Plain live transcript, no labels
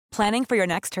Planning for your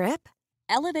next trip?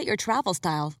 Elevate your travel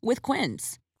style with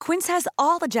Quince. Quince has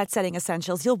all the jet-setting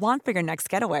essentials you'll want for your next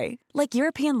getaway, like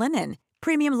European linen,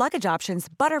 premium luggage options,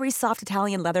 buttery soft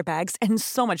Italian leather bags, and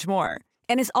so much more.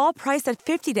 And is all priced at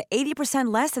 50 to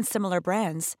 80% less than similar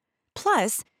brands.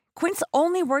 Plus, Quince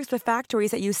only works with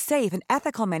factories that use safe and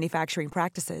ethical manufacturing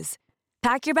practices.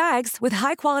 Pack your bags with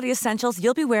high-quality essentials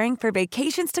you'll be wearing for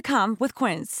vacations to come with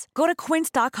Quince. Go to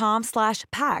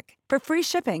quince.com/pack for free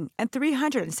shipping and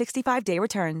 365-day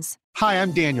returns. Hi,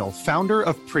 I'm Daniel, founder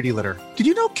of Pretty Litter. Did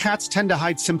you know cats tend to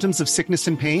hide symptoms of sickness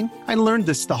and pain? I learned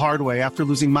this the hard way after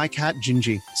losing my cat,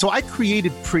 Gingy. So I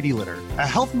created Pretty Litter, a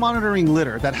health monitoring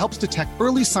litter that helps detect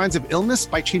early signs of illness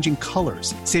by changing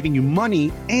colors, saving you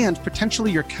money and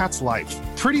potentially your cat's life.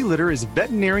 Pretty Litter is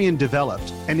veterinarian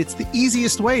developed, and it's the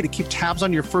easiest way to keep tabs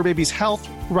on your fur baby's health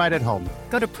right at home.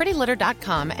 Go to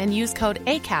prettylitter.com and use code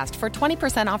ACAST for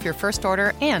 20% off your first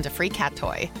order and a free cat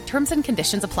toy. Terms and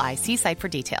conditions apply. See site for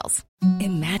details.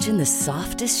 Imagine the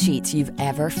softest sheets you've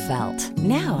ever felt.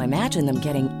 Now imagine them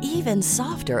getting even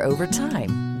softer over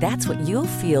time. That's what you'll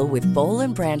feel with Boll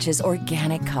 & Branch's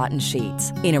organic cotton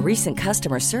sheets. In a recent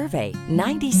customer survey,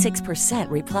 96%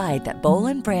 replied that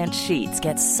Boll & Branch sheets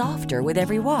get softer with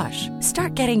every wash.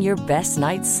 Start getting your best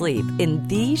night's sleep in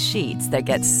these sheets that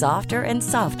get softer and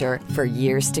softer for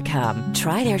years to come.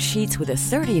 Try their sheets with a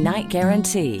 30-night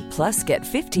guarantee. Plus, get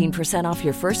 15% off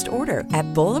your first order at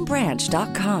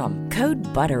bollandbranch.com. Code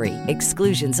BUTTERY.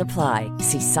 Exclusions apply.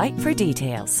 See site for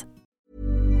details.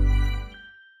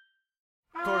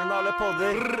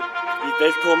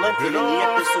 Velkommen til en ny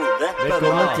episode.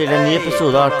 Velkommen til en ny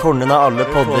episode av Kongen av alle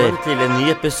podder. Til en ny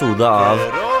episode av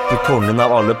Kongen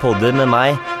av alle podder med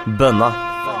meg, Bønna.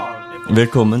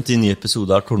 Velkommen til en ny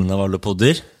episode av Kongen av alle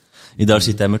podder. I dag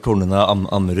sitter jeg med Kongen av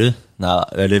Ammerud. Nei,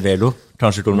 eller Velo.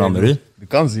 Kanskje Kongen av Ammerud. Du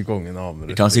kan si Kongen av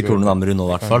Ammerud. Du kan si Kongen av Ammerud nå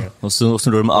I hvert fall. Hvordan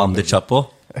går det med Amdi Chapo?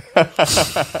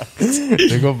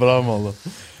 Det går bra, Mallo.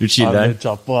 Du chiller. Amdi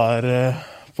Chapo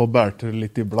på bærtur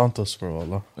litt iblant oss, for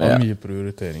Valla. Har mye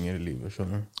prioriteringer I livet,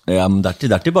 skjønner du? Ja, men det er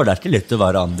ikke lett å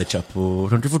være Amdi Chapo.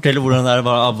 Kan du fortelle hvordan det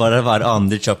å være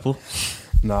Amdi Chapo?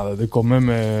 Nei, det kommer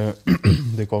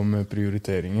med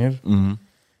prioriteringer.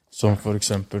 Som for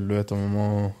eksempel, du vet, man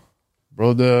må...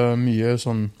 Bro, det mye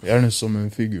sånn... Jeg nesten som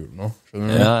en figur nå, skjønner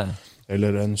du? Ja.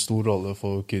 Eller en stor rolle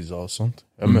for kidsa og sånt.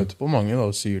 Jeg møter på mange da,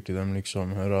 og sier til dem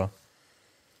liksom, hør,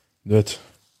 du vet,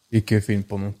 ikke finn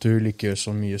på noe tull, ikke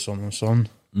så mye sånn og sånn.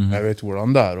 Jeg vet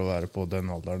hvordan det å være på den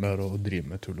alderen der og drive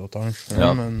med tull og tang.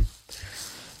 Ja. Men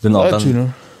den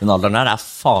alderen der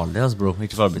farlig, altså, bro.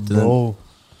 Ikke farlig til den. Bro,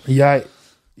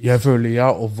 jeg føler jeg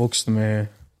oppvokst med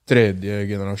 3.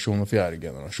 generasjon og 4.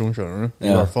 generasjon, skjønner du?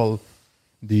 I hvert fall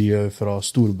de fra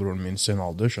storebroren min sin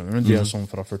alder, skjønner du? De sånn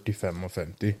fra 45 og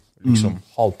 50. Liksom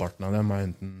halvparten av dem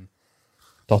enten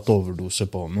tatt overdose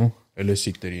på noe, eller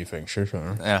sitter I fengsel,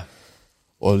 skjønner du? Ja.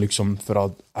 Og liksom fra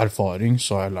erfaring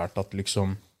så har jeg lært at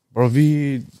liksom, bro,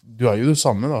 du jo det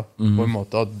samme da, på en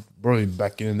måte at, bro,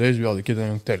 back in the days, vi hadde ikke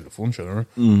den telefon, skjønner du?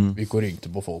 Vi gikk og ringte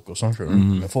på folk og sånn, skjønner du?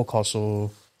 Men folk har sånn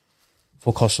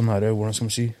her, hvordan skal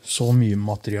man si, så mye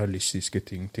materialistiske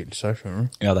ting til seg, skjønner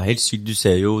du? Ja, det helt sykt, du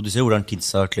ser hvordan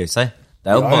kidsa kler seg.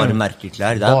 Det jo bare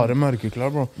merkeklær. Bare merkeklær,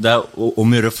 bro. Det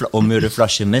om å gjøre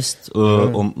flashe mest,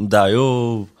 og det jo,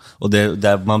 og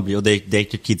det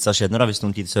ikke kidsa kjenner da, hvis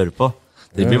noen kids hører på.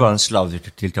 Det blir bare en slave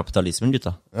til kapitalismen,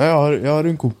 gutta. Jeg har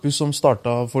en kompis som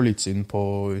startet for litt siden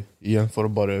igjen for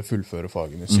å bare fullføre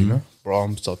fagene sine. Bro,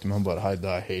 han sa til meg bare, hei,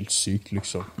 det helt sykt,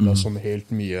 liksom. Det sånn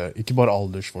helt mye, ikke bare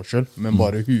aldersforskjell, men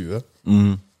bare huet.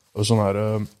 Og sånn her,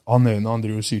 han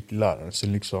driver og sier til læreren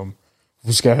sin, liksom,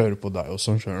 hvorfor skal jeg høre på deg og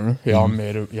sånn, skjønner du? Jeg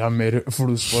har mer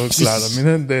flus på klærne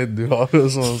mine enn det du har, og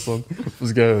sånn. Hvorfor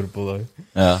skal jeg høre på deg?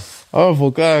 Ja,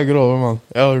 folk grove, man.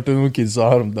 Jeg har hørt noen kids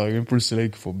her om dagen, plutselig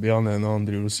ikke forbi han ene, og han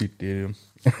driver og sier til...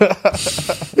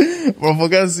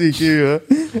 Folk syke I huet.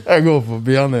 Jeg går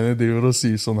forbi han ene, driver og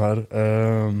sier sånn her,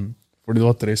 fordi det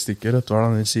var 3 stykker, vet du hva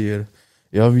han sier?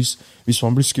 Ja, hvis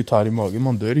man blir skutt her I magen,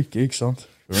 man dør ikke sant?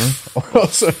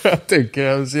 Og så jeg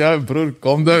tenker, bror,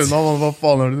 kom deg unna, man, hva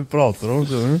faen det du prater om,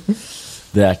 skjønner du?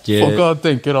 Det ikke... Folk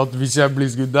tenker at hvis jeg blir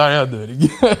skutt der, jeg dør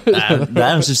ikke. Det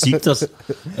så sykt, altså.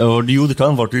 Og jo, du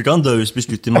kan dø hvis du blir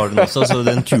skutt I magen også, så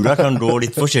den kula kan gå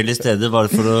litt forskjellige steder,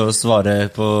 bare for å svare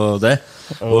på det.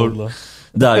 Og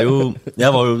det jo,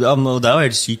 det jo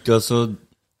helt sykt, altså.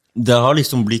 Det har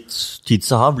liksom blitt,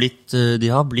 kidsa har blitt,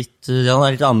 de har blitt,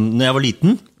 litt annet, når jeg var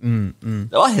liten.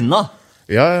 Det var henne.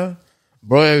 Ja.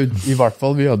 Bro, I hvert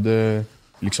fall vi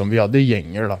hadde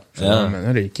gjenger da. Så jeg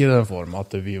mener ikke I den formen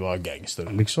at vi var gangster,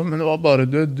 liksom. Men det var bare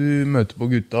du møter på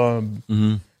gutta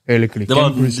hele klikken.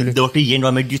 Det var ikke gjeng, det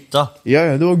var med gutta.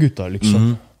 Ja, det var gutta,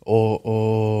 liksom.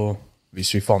 Og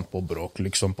hvis vi fant på bråk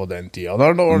liksom på den tida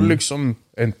der, da var det liksom,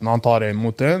 enten han tar en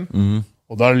mot en,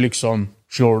 og da er det liksom,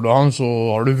 slår du han, så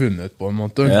har du vunnet på en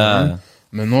måte. Ja.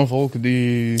 Men nå folk, de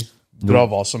drar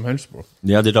hva som helst, bro.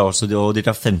 Ja, de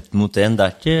tar 15 mot 1, det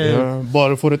er ikke... Ja,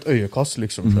 bare for et øyekast,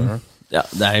 liksom, skjønner du? Ja,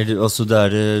 det er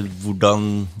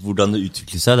hvordan det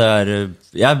utvikler seg. Det er,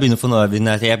 jeg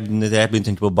begynner jeg begynner å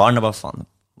tenke på barn, det er bare faen,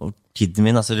 kiden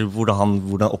min, altså,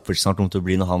 hvordan oppveksten kommer til å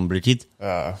bli når han blir kid.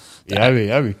 Ja, jeg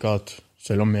vil ikke at,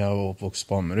 selv om jeg var oppvokst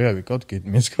på Ammerud, jeg vil ikke at kiden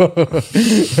min skal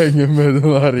henge med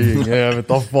den her gjengen. Jeg vet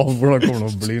da faen hvordan det kommer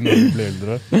til å bli når de blir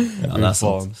eldre. Ja, det er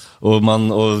sant.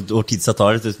 Og kidsa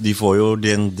de får jo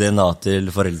DNA til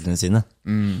foreldrene sine.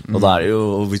 Og da er det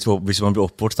jo, hvis man blir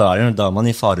oppvokst, da er man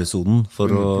i faresonen for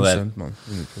 100%, å være.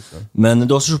 100%. Men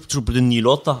du har også sluppet en ny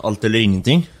låt da, Alt eller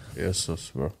Ingenting. Yes,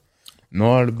 bro. Nå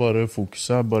er det bare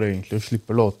fokuset, bare egentlig å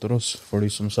slippe låter oss. For de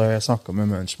som sa, jeg snakket med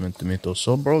managementet mitt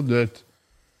også, bro, du vet,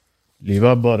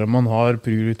 livet er bare man har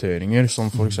prioriteringer,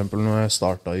 som for eksempel når jeg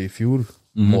startet i fjor,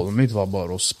 målet mitt var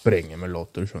bare å sprenge med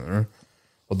låter, skjønner du?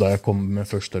 Og da jeg kom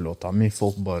med første låta mi,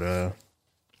 folk bare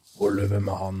løver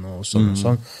med han og sånn og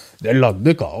sånn. Det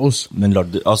lagde kaos. Men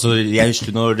altså, jeg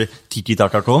husker når Tiki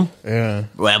Taka kom,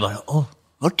 og jeg bare,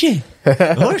 Ok. Ja,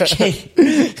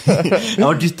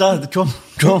 gutta, kom.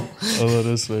 Ja, det er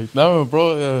respekt. Nei, men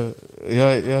bro,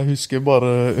 jeg husker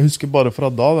bare fra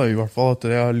da, i hvert fall, at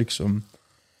jeg liksom,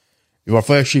 i hvert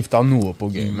fall jeg skiftet noe på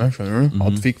gamet, skjønner du?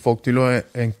 At fikk folk til å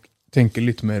tenke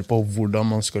litt mer på hvordan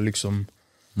man skal liksom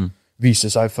vise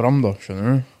seg fram, da,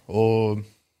 skjønner du? Og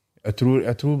jeg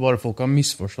tror bare folk har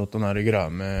misforstått den her greia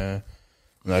med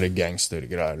den her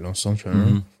gangstergreia eller noe sånt, skjønner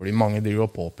du? Fordi mange driver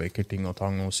og påpeker ting og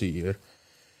tang og sier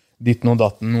ditten og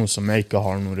datten, noe som jeg ikke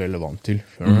har noe relevant til,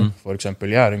 skjønner du? For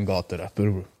eksempel, jeg er en gaterapper,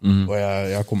 og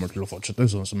jeg kommer til å fortsette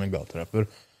sånn som en gaterapper.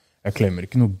 Jeg klemmer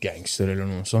ikke noe gangster eller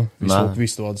noe sånt. Hvis folk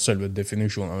visste hva selve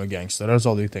definisjonen av gangster er, så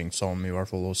hadde de tenkt seg om i hvert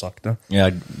fall og sagt det. Ja,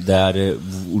 det er,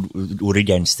 ordet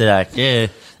gangster er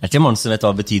ikke man som vet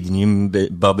hva betydningen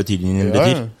betyr.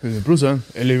 Ja,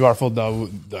 100%. Eller i hvert fall der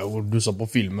hvor du så på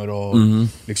filmer og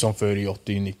liksom før i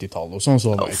 80-90-tallet og sånn,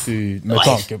 så vet du med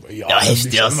tanke på... Ja,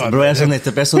 heftig, altså, bro. Jeg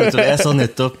så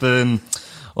nettopp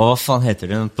hva faen heter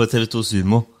den på TV2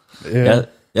 Sumo?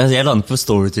 Jeg landet på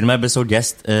story til meg, jeg ble så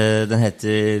guest. Den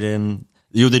heter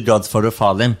The Godfather of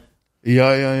Harlem. Ja.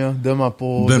 Den er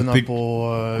på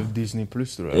Disney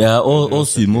Plus, tror jeg. Ja, og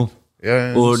Sumo.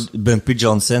 Ja. Og Bumpy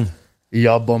Johnson.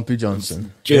 Ja, Bumpy Johnson.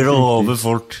 Kjører over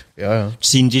folk. Ja.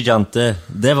 Shinji Jante.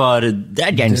 Det er gangstere. Det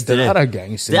er gangstere.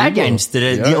 Det er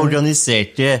gangstere. De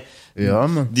organiserte. Ja,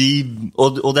 men.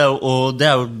 Og det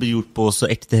er jo gjort på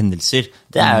så ekte hendelser.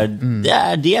 De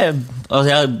er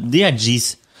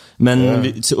G's. Men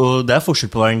og det er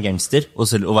forskjell på å være en gangster og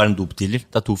å være en dopdealer.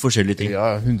 Det er to forskjellige ting.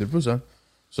 Ja, 100%.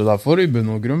 Så derfor i bunn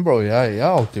og grunn, bro, jeg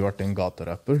har alltid vært en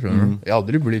gaterapper, skjønner du? Jeg har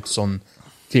aldri blitt sånn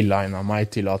tilegnet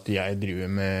meg til at jeg driver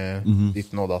med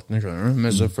ditten og datten, skjønner du?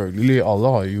 Men selvfølgelig, alle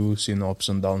har jo sine ups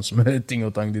and downs med ting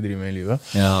og tang de driver med i livet.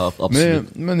 Ja,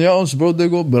 absolutt. Men ja, altså, bro, det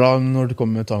går bra når det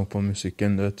kommer med tanke på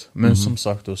musikken, du vet. Men som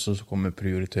sagt også, så kommer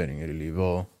prioriteringer i livet,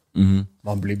 og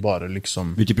man blir bare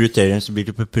liksom... Hvilke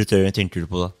prioriteringer tenker du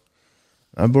på da?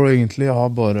 Nei, bro, egentlig jeg har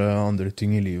bare andre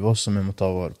ting i livet også, som jeg må ta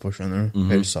vare på, skjønner du?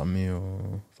 Helsa mi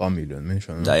og familien min,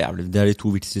 skjønner du? Det er de to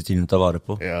viktigste tingene å ta vare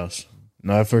på. Ja, altså.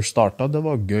 Når jeg først startet, det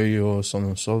var gøy og sånn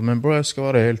og sånn. Men bro, jeg skal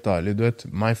være helt ærlig, du vet,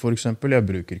 meg for eksempel, jeg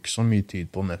bruker ikke så mye tid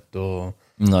på nett og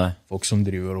folk som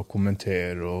driver og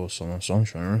kommenterer og sånn,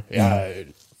 skjønner du?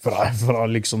 Jeg fra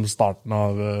liksom starten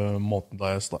av måten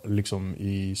da jeg liksom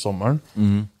i sommeren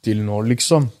til nå,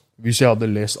 liksom. Hvis jeg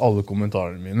hadde lest alle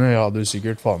kommentarene mine, jeg hadde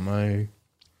sikkert faen meg...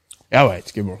 Jeg vet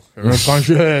ikke, bro.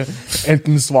 Kanskje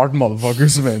enten svart motherfucker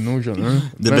som er noe, skjønner du?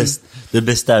 Det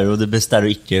beste er jo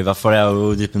ikke, i hvert fall jeg har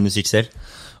jo dritt med musikk selv,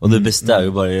 og det beste er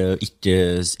jo bare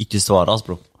ikke svare,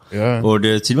 bro. Og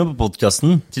til og med på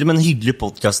podcasten, til og med den hyggelige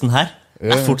podcasten her,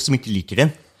 er folk som ikke liker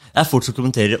den. Det er folk som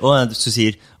kommenterer, som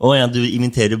sier, du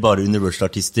imiterer bare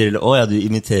Universal-artister, eller du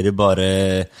imiterer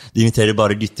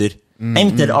bare gutter. Jeg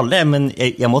imiterer alle, men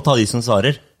jeg må ta de som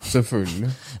svarer. Selvfølgelig.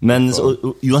 Men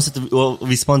uansett,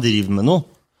 hvis man driver med noe,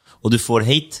 og du får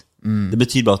hate, det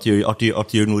betyr bare at du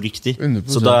gjør noe riktig. 100%.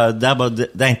 Så det er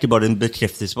egentlig bare en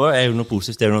bekreftelse på, jeg gjør noe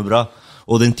positivt, jeg gjør noe bra.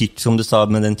 Og som du sa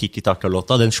med den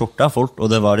Tiki-Taka-låta, den skjorta folk, og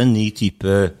det var en ny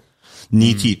type,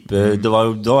 det var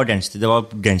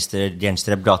gangsterrap,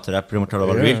 gaterap, men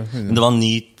det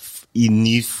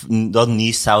var ny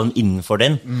sound innenfor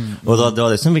den, og det var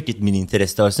det som virket min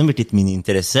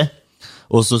interesse,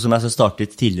 og så som jeg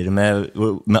startet tidligere med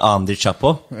Andri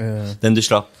Chapo, den du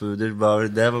slapp, det var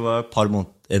et par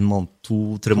måneder,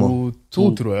 2-3 måneder,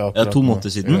 2 tror jeg. Ja, 2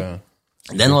 måneder siden.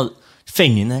 Den var,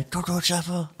 fengende.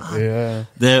 Ja.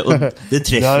 Det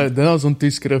treffer. Det sånn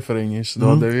tysk refrenger, så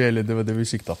det var det vi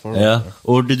sikta for. Ja,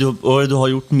 og du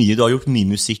har gjort mye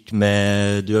musikk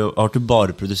med, har du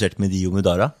bare produsert med Dio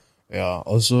Mudara? Ja,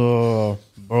 altså,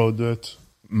 bro, du vet,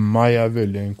 meg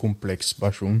veldig en kompleks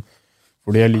person,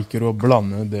 fordi jeg liker å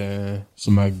blande det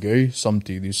som gøy,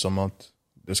 samtidig som at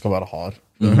det skal være hard.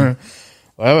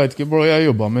 Og jeg vet ikke, bro, jeg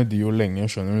jobbet med Dio lenge,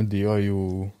 skjønner du, Dio jo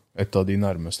et av de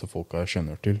nærmeste folka jeg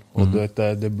kjenner til, og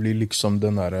det blir liksom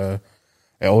den der,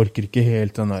 jeg orker ikke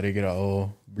helt den der greia å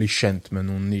bli kjent med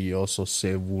noen nye, og så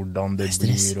se hvordan det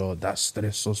blir, og det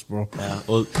stress også, bro. Ja,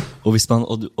 og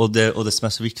det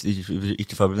som så viktig,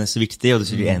 ikke for å så viktig, og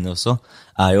det er du enig også,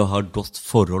 jo å ha et godt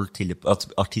forhold til at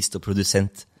artist og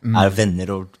produsent venner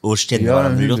og kjenner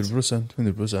hverandre godt. Ja,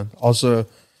 100%. Altså,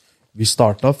 vi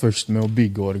startet først med å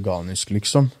bygge organisk,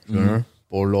 liksom,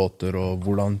 på låter, og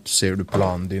hvordan ser du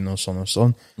planen din, og sånn og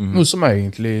sånn. Noe som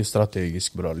egentlig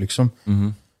strategisk bra, liksom.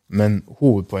 Men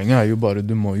hovedpoenget jo bare,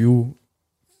 du må jo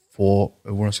få,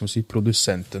 hvordan skal man si,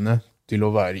 produsentene til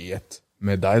å være i ett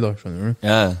med deg, da, skjønner du?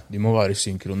 Ja. De må være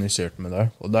synkronisert med deg.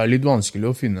 Og det litt vanskelig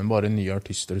å finne bare nye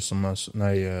artister som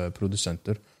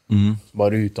produsenter.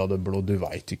 Bare ut av det blå, du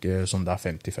vet ikke, sånn det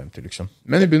 50-50, liksom.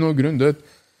 Men i bunn og grunn,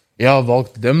 jeg har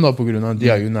valgt dem da, på grunn av at de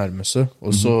jo nærmeste.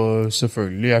 Og så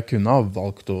selvfølgelig, jeg kunne ha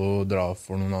valgt å dra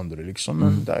for noen andre, liksom.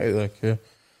 Men det ikke...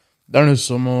 Det noe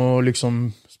som å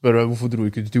liksom spørre, hvorfor dro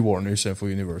ikke du til Warner i stedet for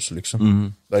Universal, liksom?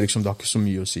 Det liksom, det ikke så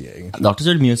mye å si, egentlig. Det ikke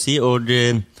så mye å si,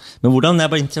 men hvordan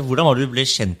var det du ble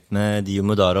kjent med Dio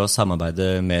Mudara og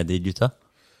samarbeidet med de gutta?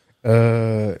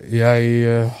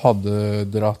 Jeg hadde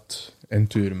dratt en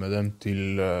tur med dem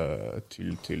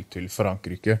til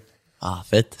Frankrike.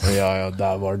 Fett. Ja,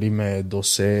 der var de med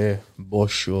Dossé,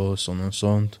 Bosch og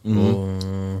sånt.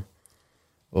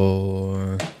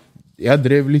 Og jeg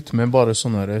drev litt med bare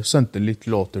sånn her, sendte litt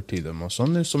låter til dem og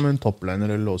sånn, som en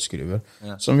topliner eller låtskriver,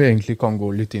 som vi egentlig kan gå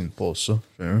litt inn på også.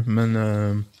 Men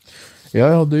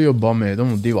jeg hadde jobbet med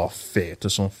dem, og de var fete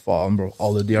som faen, bro.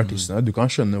 Alle de artistene, du kan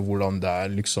skjønne hvordan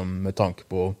det liksom, med tanke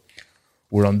på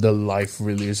hvordan the life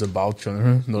really is about, skjønner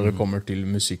du? Når det kommer til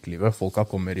musikklivet. Folka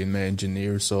kommer inn med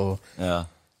engineers og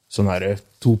sånn her,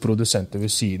 2 produsenter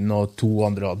ved siden og 2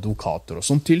 andre advokater og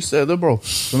sånn til stedet, bro.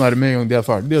 Sånn her, med en gang de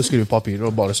ferdige, de har skrevet papirer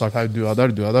og bare sagt, hei, du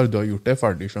der, du har gjort det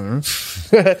ferdig, skjønner du?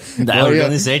 Det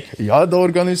organisert. Ja, det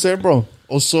organisert, bro.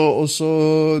 Og så,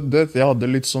 du vet, jeg hadde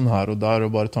litt sånn her og der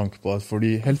og bare tanke på at,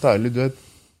 fordi, helt ærlig, du vet,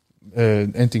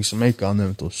 en ting som jeg ikke har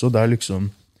nevnt også, det liksom,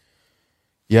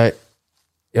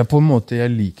 jeg på en måte,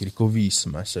 jeg liker ikke å vise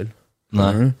meg selv.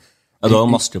 Nei. Ja, du har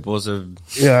maske på, så...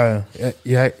 Ja,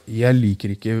 jeg liker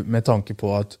ikke med tanke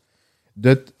på at, du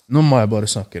vet, nå må jeg bare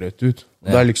snakke rett ut.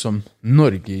 Det liksom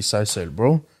Norge i seg selv,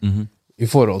 bro. I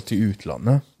forhold til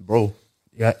utlandet, bro.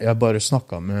 Jeg bare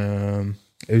snakket med,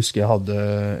 jeg husker jeg hadde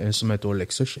en som heter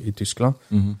Alexis i Tyskland.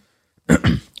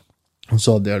 Og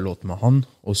så hadde jeg låt med han,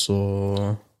 og så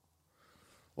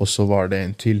var det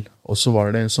en til. Og så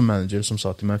var det en som manager som sa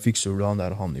til meg, fikser du han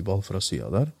der Hannibal fra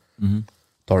siden der?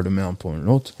 Tar du med han på en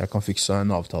låt? Jeg kan fikse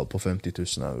en avtale på 50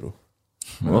 000 euro.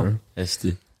 Og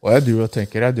jeg driver og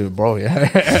tenker, bro, jeg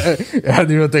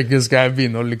driver og tenker, skal jeg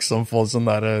begynne å liksom få sånn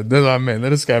der, det jeg mener,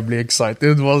 skal jeg bli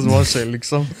excited? Hva skjer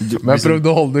liksom? Men jeg prøvde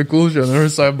å holde det cool, skjønner du?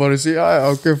 Så jeg bare sier, ja,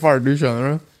 ok, ferdig, skjønner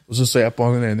du? Og så ser jeg på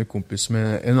han ene kompis med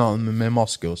en annen med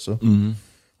maske også.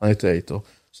 Han heter Eito.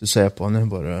 Så ser jeg på han, jeg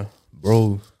bare, bro,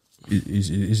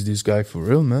 is this guy for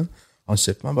real, man? Han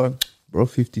ser på meg bare, bro,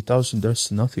 50,000,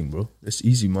 that's nothing, bro. That's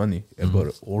easy money. Jeg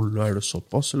bare, er det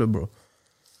såpass, eller, bro?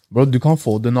 Bro, du kan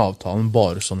få den avtalen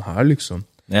bare sånn her, liksom.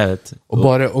 Jeg vet. Og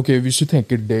bare, ok, hvis du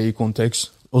tenker det i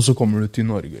kontekst, og så kommer du til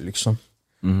Norge, liksom.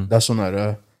 Det sånn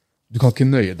her, du kan ikke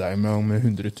nøye deg med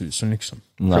 100 000, liksom.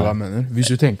 Hva jeg mener. Hvis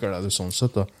du tenker deg det sånn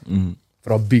sett, da.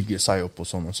 For å bygge seg opp og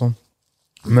sånn og sånn.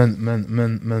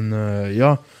 Men,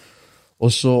 ja. Og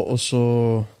så,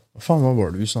 hva faen, hva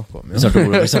var det vi snakket om? Ja?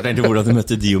 Vi snakket egentlig hvordan du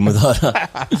møtte Dio Mudara.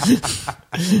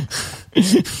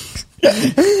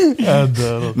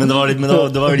 Men det var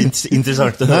litt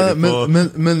interessant å høre på.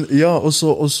 Men ja, og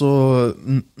så,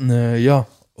 ja,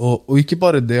 og ikke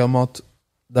bare det om at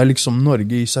det liksom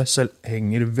Norge i seg selv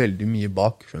henger veldig mye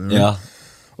bak, skjønner du? Ja.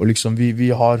 Og liksom vi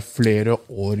har flere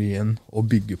år igjen å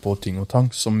bygge på ting og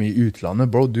tang, som i utlandet,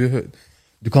 bro,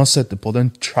 du kan sette på den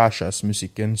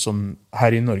trash-ass-musikken som her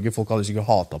i Norge folk hadde sikkert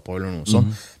hatet på eller noe sånt,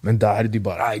 men der de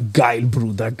bare, geil, bro,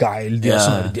 det geil, de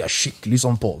de skikkelig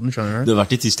sånn på den, skjønner du? Du har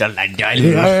vært i Tyskland, det geil,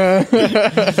 bro.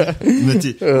 Men,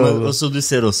 og så du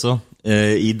ser også,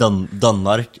 I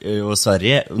Danmark og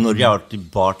Sverige. Norge har alltid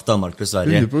bart Danmark og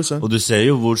Sverige. 100%. Og du ser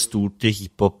jo hvor stort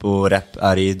hiphop og rap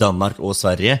I Danmark og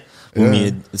Sverige. Hvor mye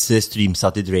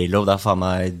streamsatt I Draylo, det faen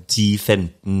meg 10,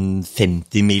 15,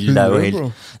 50 mil. Det jo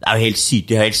helt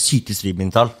syke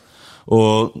streamingtall.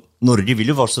 Og Norge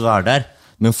vil jo også være der,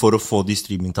 men for å få de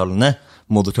streamingtallene,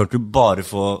 må du klart bare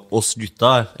få oss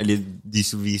gutta, eller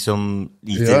vi som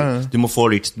liker. Du må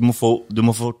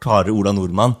få klare Ola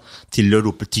Nordmann til å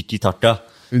rope tiki-taka,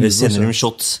 sender dem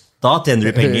shots. Da tjener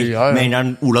du penger. Men når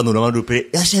Ola Nordmann roper,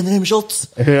 jeg kjenner dem shots.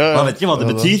 Han vet ikke hva det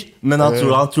betyr, men han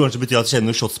tror kanskje det betyr at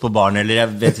kjenner shots på barn, eller jeg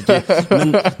vet ikke. Men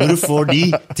når du får de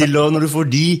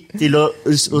til å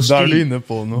da du inne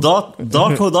på noe. Da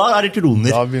det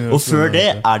kroner. Og før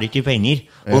det det ikke penger.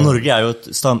 Og Norge jo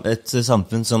et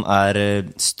samfunn som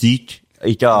styrt,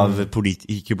 ikke av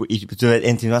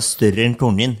en ting større enn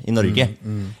kongen I Norge.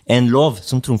 En lov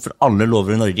som trumfer alle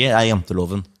lover I Norge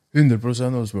janteloven.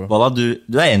 100% også, bro. Voilà,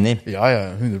 du enig? Ja,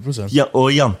 100%. Ja,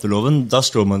 og janteloven, da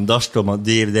står man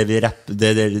det vi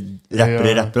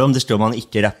rapper om, det står man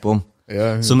ikke rappe om.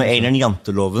 Så med en eller annen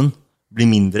janteloven blir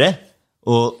mindre,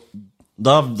 og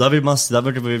da vil man se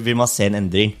en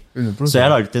endring. 100%. Så jeg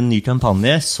har laget en ny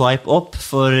kampanje, Swipe Up,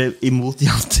 imot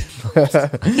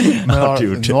janteloven. Nå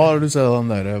har du sett den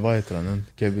der, hva heter han?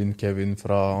 Kevin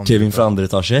fra andre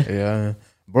etasje? Ja.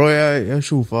 Bro, jeg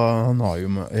sjofa, han har jo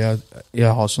jeg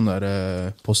har sånn der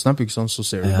på Snap, ikke sant, så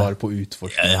ser du bare på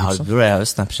utforskning. Jeg har jo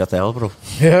Snapchat, bro.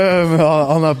 Ja, men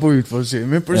han på utforskning.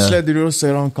 Men plutselig du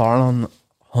ser han karen,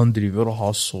 han driver og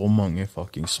har så mange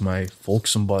fuckings meg, folk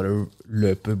som bare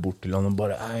løper bort til han og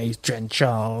bare,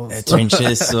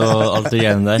 trenches og alt det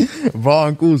gjennom der. Bro,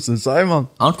 han koser seg, man.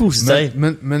 Han koser seg.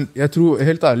 Men jeg tror,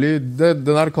 helt ærlig, det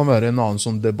der kan være en annen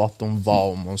sånn debatt om hva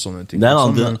om og sånne ting. Det en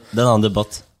annen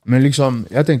debatt. Men liksom,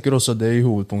 jeg tenker også det I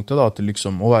hovedpunktet da, at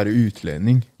liksom å være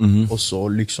utlending, og så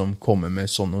liksom komme med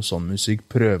sånn og sånn musikk,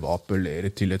 prøve å appellere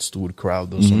til et stor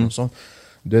crowd og sånn og sånn.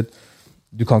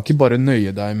 Du kan ikke bare nøye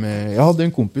deg med, jeg hadde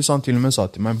en kompis, han til og med sa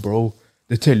til meg, bro,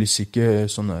 det telles ikke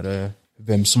sånn der,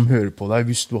 hvem som hører på deg,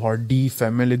 hvis du har de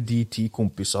 5 eller de 10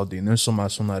 kompiser dine, som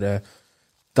sånn der,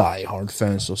 die hard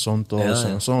fans og sånt og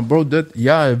sånn. Bro,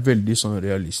 jeg veldig sånn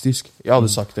realistisk. Jeg hadde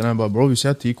sagt til deg, bro, hvis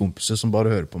jeg har 10 kompiser som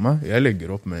bare hører på meg, jeg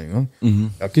legger opp med en gang.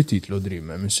 Jeg har ikke tid til å drive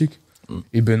med musikk.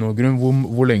 I bunn og grunn,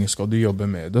 hvor lenge skal du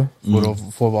jobbe med det?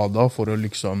 For hva da? For å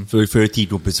liksom... For 10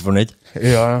 kompiser fornøyd?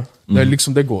 Ja,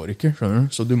 det går ikke,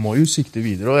 skjønner du? Så du må jo sikte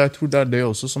videre, og jeg tror det det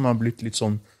også som har blitt litt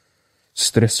sånn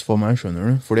stress for meg,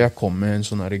 skjønner du? Fordi jeg kom med en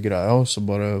sånn her greie, og så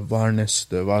bare, hva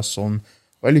neste, hva sånn?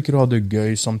 Og jeg liker å ha det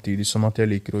gøy samtidig som at jeg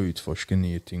liker å utforske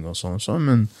nye ting og sånn,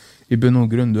 men I bunn og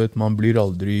grunn, du vet, man blir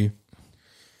aldri,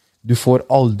 du får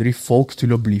aldri folk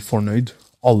til å bli fornøyd,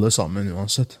 alle sammen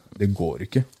uansett. Det går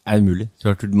ikke. Det umulig.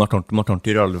 Man kan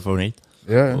ikke gjøre alle fornøyd.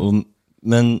 Ja.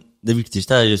 Men det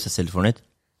viktigste å gjøre seg selv fornøyd.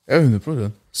 Ja,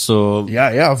 100%. Så...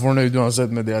 Jeg fornøyd uansett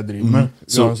med det jeg driver med.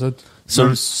 Uansett.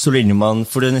 Så lenge man,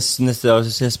 for det neste dag,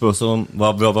 så jeg spør også om,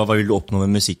 hva vil du oppnå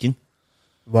med musikken?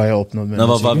 Hva jeg har oppnådd med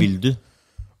musikken? Hva vil du?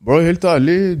 Bro, helt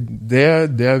ærlig,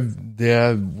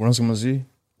 hvordan skal man si?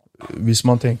 Hvis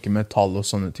man tenker med tall og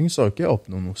sånne ting, så har ikke jeg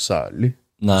oppnådd noe særlig.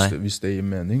 Hvis det gir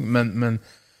mening. Men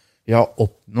jeg har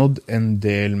oppnådd en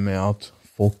del med at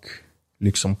folk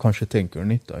liksom kanskje tenker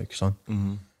nytt, da, ikke sant?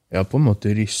 Jeg har på en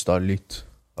måte ristet litt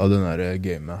av den der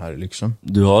gamet her, liksom.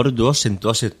 Du har sett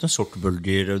noen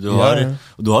shortbølger, og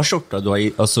du har shorta,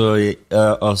 jeg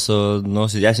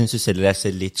synes du selv er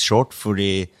litt short,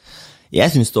 fordi jeg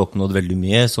synes du oppnådde veldig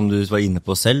mye, som du var inne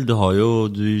på selv. Du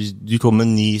kom med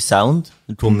en ny sound,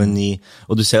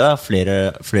 og du ser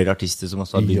flere artister som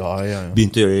også har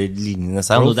begynt å gjøre lignende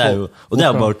sound, og det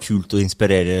er bare kult å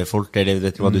inspirere folk, eller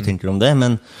vet du hva du tenker om det,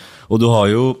 og du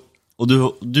har jo, og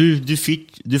du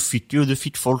fikk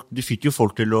jo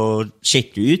folk til å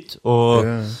sjekke ut, og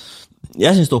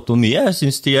jeg synes du oppnår mye. Jeg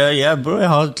synes jeg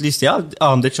har et liste, jeg har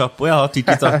Andre Chapo, jeg har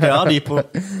TikTok, jeg har de på.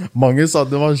 Mange sa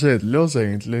det var kjedelig også,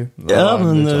 egentlig. Ja,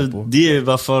 men de I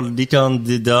hvert fall, da kan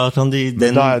de...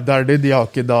 Det det, de har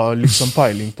ikke da liksom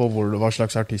peiling på hva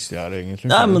slags artist de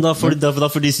egentlig. Nei, men da for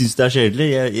de synes det kjedelig.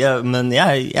 Men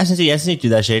jeg synes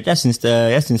ikke det kjedelig.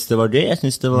 Jeg synes det var det. Jeg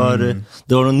synes det var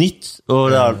noe nytt.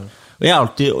 Og jeg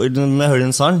alltid, når jeg hører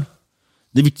en sang,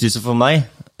 det viktigste for meg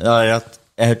at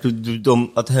at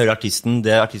hører artisten,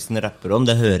 det artisten rapper om,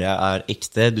 det hører jeg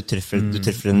ekte, du treffer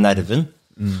den nerven,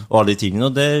 og alle de tingene,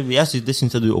 og det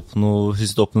synes jeg du oppnår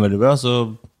veldig bra,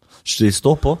 så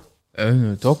stå på.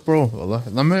 Takk, bro.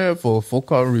 Nei, men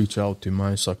folk har reached out til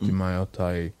meg, sagt til meg at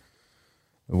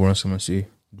hvordan skal man si,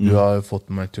 du har fått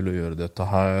meg til å gjøre dette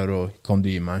her, og kan du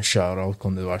gi meg en shout-out,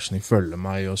 kan du være snill følge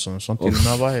meg, og sånn. Til og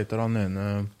med, hva heter han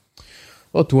ene...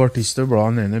 Og 2 artister, bro.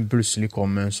 Han ene plutselig kom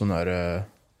med en sånn der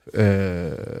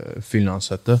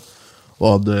finlandshette. Og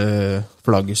hadde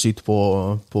flagget sitt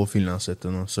på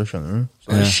finlandshetten også, skjønner du? Så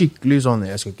det skikkelig sånn,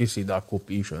 jeg skal ikke si det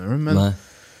kopi, skjønner du? Men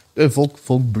folk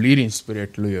blir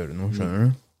inspirert til å gjøre noe, skjønner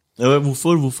du?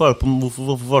 Hvorfor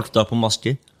valgte du på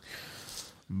masker?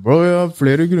 Bro, jeg har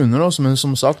flere grunner, altså, men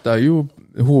som sagt,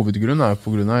 hovedgrunnen er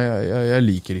på grunn av jeg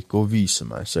liker ikke å vise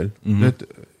meg selv.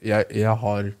 Jeg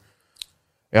har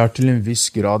til en viss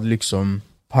grad liksom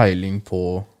peiling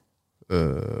på,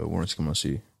 hvordan skal man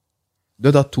si,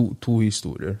 det er to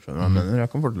historier, skjønner du hva jeg mener? Jeg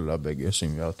kan fortelle deg begge,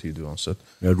 siden vi har tid uansett.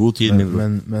 Vi har god tid,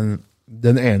 men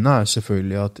den ene er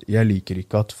selvfølgelig at jeg liker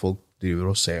ikke at folk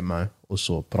driver og ser meg, og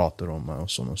så prater om meg, og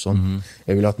sånn og sånn.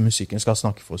 Jeg vil at musikken skal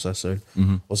snakke for seg selv.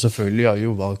 Og selvfølgelig har jeg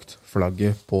jo valgt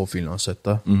flagget på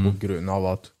finlandssettet, på grunn av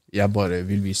at jeg bare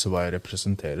vil vise hva jeg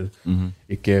representerer.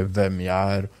 Ikke hvem jeg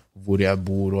er, hvor jeg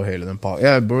bor, og hele den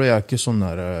jeg er ikke sånn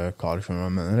der kar, skjønner du hva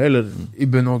jeg mener? Eller, i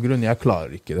bunn og grunn, jeg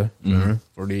klarer ikke det, skjønner du?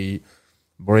 Fordi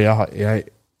bro, jeg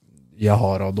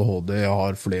har ADHD, jeg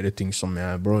har flere ting som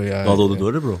Hva hadde du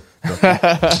dårlig, bro?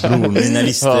 Broren min, jeg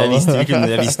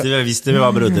visste vi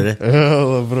var brødre.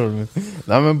 Ja, broren min.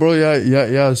 Nei, men bro, jeg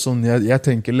er sånn, jeg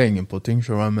tenker lenge på ting,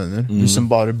 skjønner du hva jeg mener? Hvis en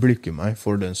bare blikker meg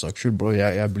for den saks skyld, bro,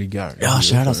 jeg blir gæren. Ja,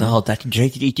 skjær, altså, jeg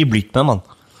hadde ikke blitt meg, mann.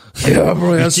 Ja,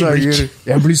 bro, jeg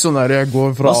blir sånn her, jeg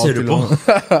går fra Hva ser du på?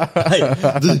 Hei,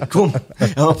 du, kom,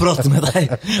 jeg må prate med deg.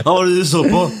 Hva var det du så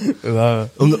på?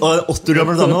 Om du er 8 år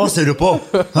gammel dame, hva ser du på?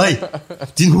 Hei,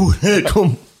 din hore,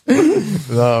 kom.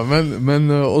 Ja, men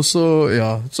også,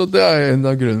 ja, så det er en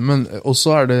av grunnen, men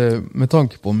også er det med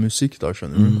tanke på musikk da,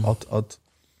 skjønner du, at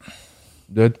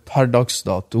det er per dags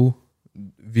dato,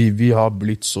 vi har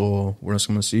blitt så, hvordan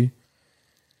skal man si,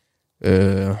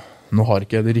 nå har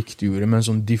ikke jeg det riktige ordet, men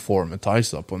sånn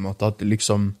deformatized da, på en måte, at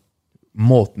liksom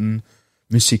måten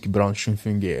musikkbransjen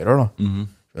fungerer da.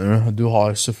 Du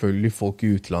har selvfølgelig folk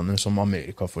i utlandet som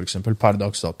Amerika for eksempel, per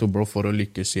dags dato, bro, for å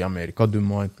lykkes i Amerika, du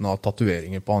må enten ha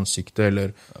tatoveringer på ansiktet,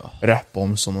 eller rappe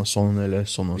om sånn og sånn, eller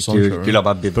sånn og sånn. Ikke la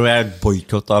meg, bro, jeg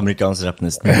boykottet amerikansk rapp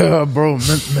nesten. Ja, bro,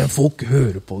 men folk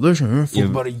hører på det, skjønner du?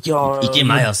 Folk bare, ikke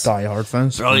meg, ass. Die Hard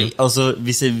fans. Bro, altså,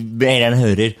 hvis jeg gjerne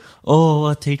hører,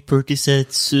 I take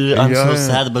Percocets, I'm so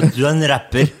sad, but du er en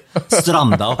rapper.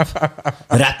 Stram deg opp.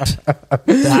 Rapp.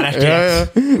 Det her er ikke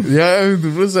rapp. Jeg er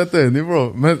 100% enig, bro.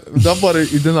 Men det er bare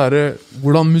i den der,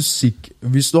 hvordan musikk,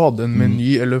 hvis du hadde en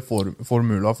meny eller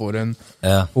formula for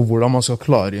på hvordan man skal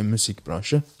klare i en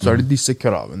musikkbransje, så er det disse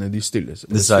kravene de stiller.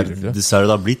 Dessverre, det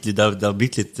har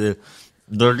blitt litt,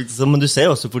 men du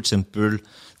ser også for eksempel,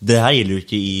 det her gjelder jo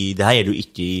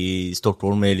ikke i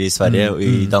Stockholm eller i Sverige og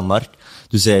i Danmark.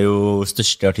 Du ser jo en av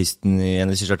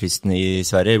de største artistene i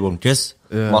Sverige, Wonkes,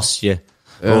 Maske.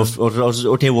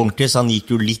 Og til Wonkes, han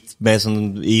gikk jo litt med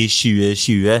sånn, i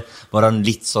 2020 var han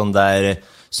litt sånn der,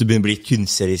 så begynner å bli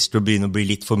kunstnerisk og begynner å bli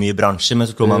litt for mye bransje,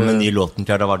 men så kom han med en ny låten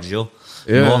til Caravaggio.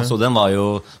 Nå, så den var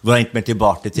jo hengt med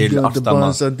tilbake til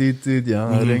Akhtama. Jeg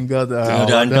har ringet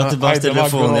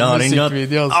telefonen, jeg har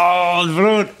ringet.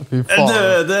 Bror, jeg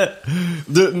døde.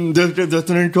 Døde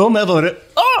når den kom, jeg bare,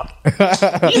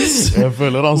 Jeg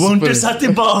føler han Wonkes er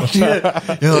tilbake.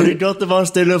 Jeg har ringet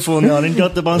telefonen, jeg har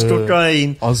ringet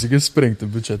kokain. Han sikkert sprengte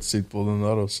budsjettet sitt på den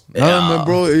der også. Nei, men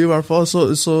bro, i hvert fall så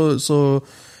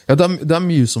ja, det er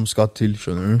mye som skal til,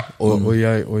 skjønner du. Og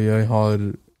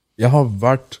jeg har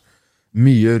vært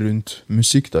mye rundt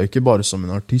musikk da, ikke bare som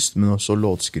en artist, men også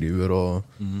låtskriver og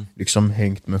liksom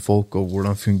hengt med folk og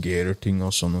hvordan fungerer ting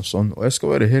og sånn og sånn. Og jeg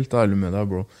skal være helt ærlig med deg,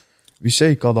 bro. Hvis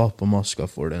jeg ikke hadde hatt på maska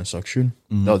for den saks skyld,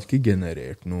 det hadde ikke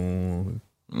generert noe,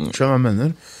 skjønner jeg mener?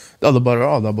 Det hadde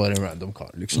bare en random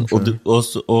kar, liksom.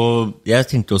 Og jeg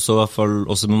tenkte også, i hvert fall,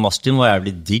 også med Mastin var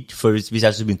jævlig digg, for hvis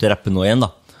jeg så begynte å rappe nå igjen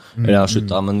da, eller jeg har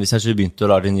sluttet, men hvis jeg så begynte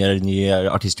å lage en ny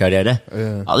artistkarriere,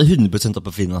 jeg hadde 100% opp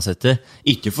på finlandsettet.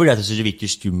 Ikke fordi at jeg synes det virker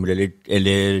skummel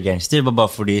eller gangster, det var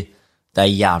bare fordi det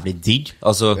er jævlig digg.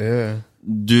 Altså,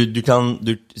 hvis du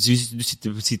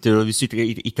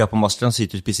ikke er på Mastland, så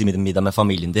sitter du og spiser middag med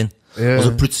familien din, og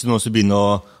så plutselig noen som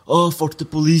begynner å fuck the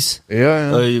police.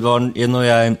 Når jeg var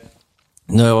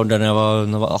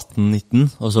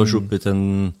 18-19, og så sluppet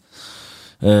en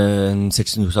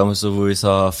 16 sammen, hvor vi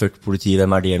sa fuck politiet,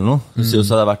 hvem er det eller noe? Så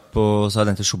hadde jeg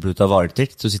den til sluppet ut av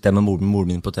varetekt, så sitter jeg med moren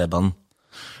min på T-banen,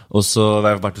 og så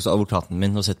har jeg vært hos advokaten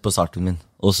min og sett på starten min,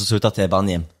 og så ut av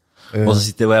T-banen hjem. Og så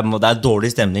sitter det er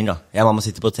dårlig stemning da. Mamma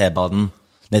sitter på T-banen,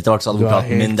 nettopp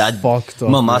advokaten min,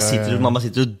 mamma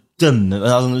sitter og dømmer,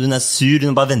 hun er sur,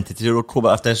 hun bare venter til å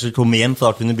komme hjem, for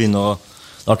da kunne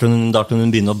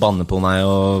hun begynne å banne på meg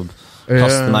og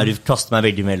kaste meg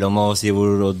veldig mellom og si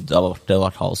hvor det har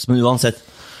vært haus, men uansett,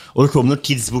 og det kom noen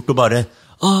kids bort og bare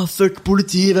Fuck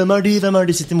politiet, hvem er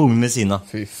de? Sitter moren min ved siden av.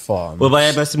 Fy faen. Og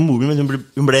jeg bare ser moren min,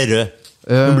 hun ble rød.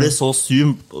 Hun ble så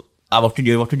sur. Jeg var ikke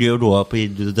gøy å råde på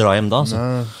å dra hjem da, altså.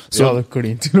 Nei, jeg hadde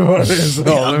klint til å være det. Så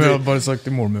jeg hadde bare sagt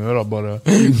til moren min, bare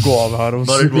gå av her og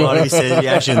bare gå av,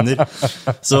 jeg skjønner.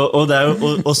 Så, og det er jo,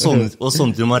 og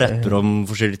sånn til man rapper om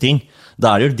forskjellige ting,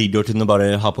 da er det jo digg til å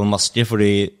bare ha på en maske,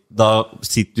 fordi da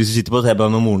du sitter på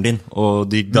T-banen med moren din,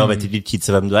 og da vet ikke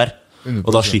kidsa hvem du er. 100%.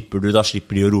 Og da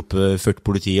slipper de å rope fuck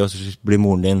politiet, og så blir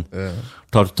moren din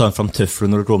tar frem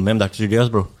tøffelen når du kommer hjem. Det er ikke så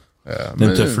gøy, bro.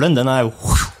 Den tøffelen, den er jo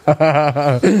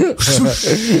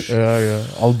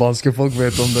albanske folk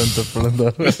vet om den tøffelen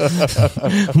der.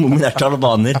 Moren min er ikke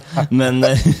albaner, men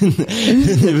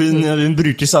hun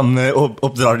bruker samme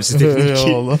oppdragelsesteknikk.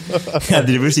 Jeg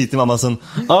driver og sier til mamma sånn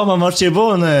mamma,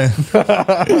 Chebone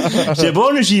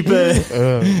skipet.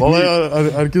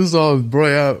 Er ikke sånn, bro,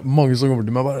 mange som kommer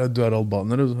til meg bare, du er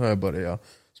albaner, og så har jeg bare, ja.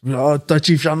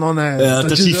 Tachifjanone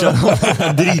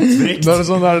dritfrekt. Det er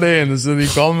sånn, det er det eneste de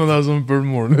kan, men det er sånn pøl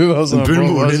moren din.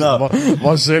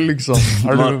 Hva skjer liksom?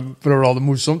 Prøver du å ha det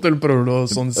morsomt, eller prøver du å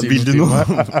sånn si noe til meg?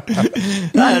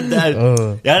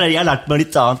 Jeg har lært meg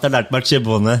litt annet. Jeg har lært meg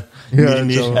Chebone. Jeg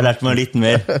har lært meg litt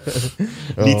mer.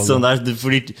 Litt sånn der,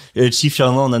 fordi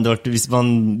Tachifjanone, hvis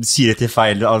man sier det til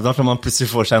feil, da kan man plutselig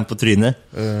få seg en på trynet.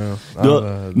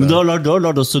 Men du har lagd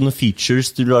også noen features.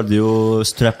 Du lagde jo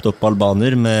Strapped Up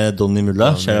Albaner med Donny Mulla,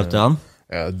 kjære til han.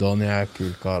 Ja, Donny er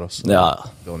kul kar også. Ja.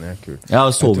 Donny er kul. Jeg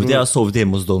har sovet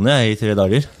hjemme hos Donny i 3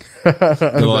 dager.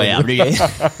 Det var jævlig gøy.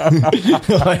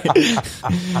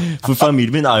 For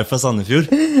familien min er jo fra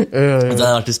Sandefjord. Og så har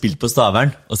jeg alltid spilt på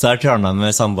Stavern. Og så har jeg kranglet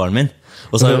med samboeren min.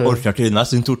 Og så har jeg orket til hun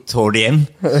så hun tok tål igjen.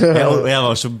 Jeg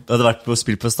hadde vært på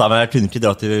spill på Stavern. Jeg kunne ikke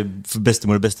dra til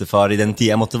bestemor og bestefar i den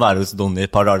tid. Jeg måtte være hos Donny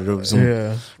et par dager og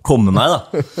komme meg da.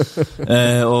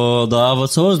 Og da var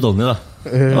jeg så hos Donny da.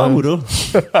 Det var moro.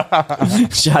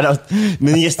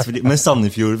 Men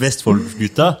Sandefjord,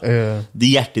 Vestfold-gutta, de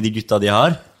hjertet de gutta de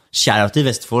har, kjære til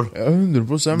Vestfold. Ja,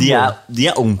 100%. De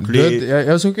er ordentlig.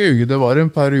 Jeg skal ikke uge, det var en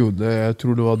periode, jeg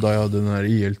tror det var da jeg hadde den her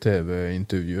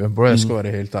ILTV-intervjuet. Bro, jeg skal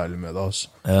være helt ærlig med det,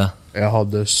 altså. Ja. Jeg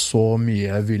hadde så mye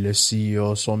jeg ville si,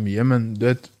 og så mye, men du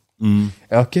vet,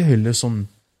 jeg er ikke heller sånn,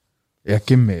 jeg er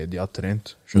ikke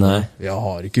mediatrent, skjønner du? Jeg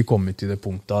har ikke kommet til det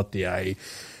punktet at jeg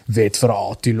vet fra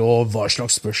A til Å hva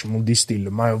slags spørsmål de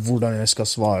stiller meg, og hvordan jeg skal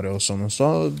svare, og sånn og så.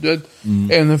 Du vet,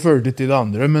 ene førte til det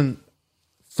andre, men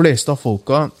fleste av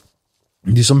folka,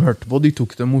 de som hørte på, de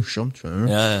tok det morsomt, skjønner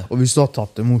du? Og hvis du har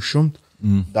tatt det morsomt,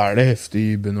 da er det heftig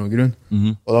i bunn og grunn.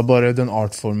 Og det er bare den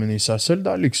artformen i seg selv,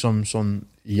 det er liksom sånn,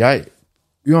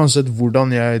 uansett hvordan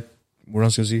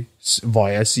skal jeg si, hva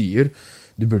jeg sier,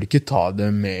 du burde ikke ta det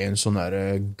med en sånn her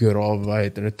grov, hva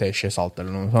heter det, teskjesalt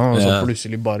eller noe sånt, og så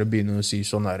plutselig bare begynne å si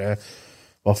sånn her,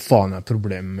 hva faen er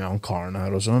problemet med han karen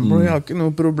her og sånn, bro, jeg har ikke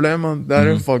noe problem, man. Det er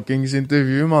en fuckings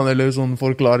intervju, man, eller sånn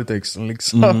forklare teksten,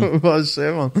 liksom. Hva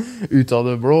skjer, man? Ut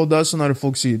av det, bro. Det er sånn her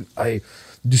folk sier, ei,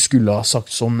 du skulle ha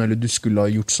sagt sånn, eller du skulle ha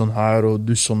gjort sånn her, og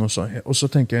du sånn og sånn. Og så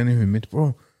tenker jeg inn i huet mitt,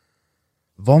 bro,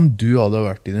 hva om du hadde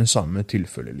vært i den samme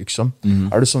tilfellet, liksom?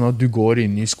 Er det sånn at du går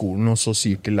inn i skolen, og så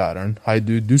sier til læreren, hei,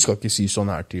 du skal ikke si sånn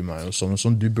her til meg, og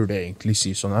sånn, du burde egentlig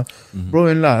si sånn her. Bro,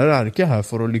 en lærer er ikke her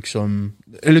for å liksom,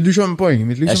 eller du skjønner poenget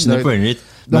mitt, liksom. Jeg skjønner poenget mitt,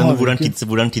 men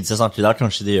hvordan kidsa snakker der,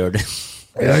 kanskje de gjør det.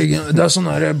 Det er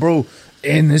sånn her, bro,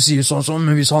 ene sier sånn,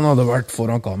 men hvis han hadde vært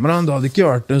foran kameraen, det hadde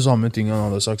ikke vært det samme ting han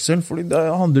hadde sagt selv, fordi det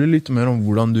handler litt mer om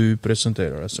hvordan du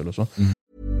presenterer deg selv og sånn.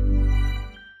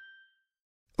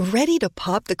 Ready to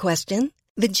pop the question?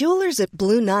 The jewelers at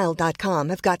BlueNile.com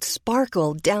have got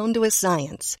sparkle down to a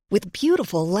science with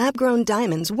beautiful lab-grown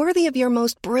diamonds worthy of your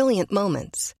most brilliant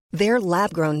moments. Their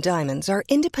lab-grown diamonds are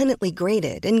independently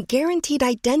graded and guaranteed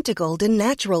identical to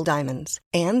natural diamonds,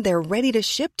 and they're ready to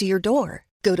ship to your door.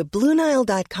 Go to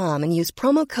BlueNile.com and use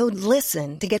promo code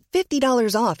LISTEN to get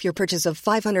 $50 off your purchase of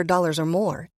 $500 or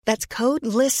more. That's code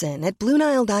LISTEN at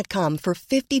BlueNile.com for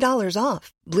 $50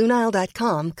 off.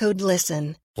 BlueNile.com, code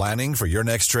LISTEN. Planning for your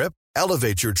next trip?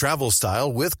 Elevate your travel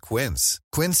style with Quince.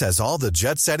 Quince has all the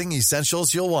jet-setting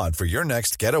essentials you'll want for your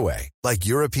next getaway, like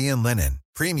European linen,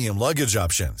 premium luggage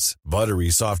options, buttery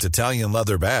soft Italian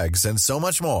leather bags, and so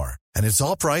much more. And it's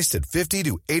all priced at 50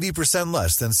 to 80%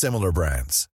 less than similar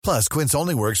brands. Plus, Quince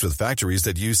only works with factories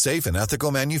that use safe and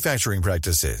ethical manufacturing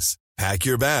practices. Pack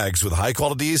your bags with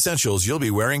high-quality essentials you'll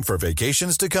be wearing for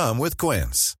vacations to come with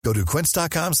Quince. Go to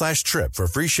quince.com/trip for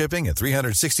free shipping and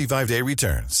 365-day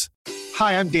returns.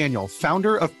 Hi, I'm Daniel,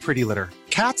 founder of Pretty Litter.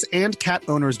 Cats and cat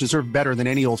owners deserve better than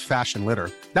any old-fashioned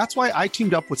litter. That's why I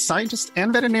teamed up with scientists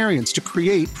and veterinarians to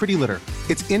create Pretty Litter.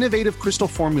 Its innovative crystal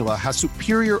formula has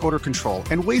superior odor control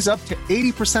and weighs up to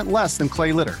 80% less than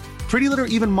clay litter. Pretty Litter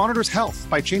even monitors health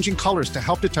by changing colors to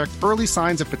help detect early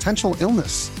signs of potential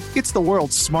illness. It's the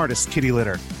world's smartest kitty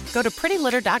litter. Go to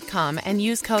prettylitter.com and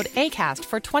use code ACAST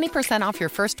for 20% off your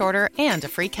first order and a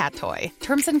free cat toy.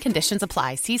 Terms and conditions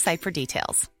apply. See site for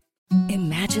details.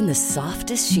 Imagine the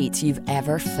softest sheets you've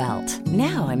ever felt.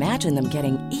 Now imagine them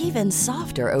getting even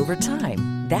softer over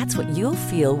time. That's what you'll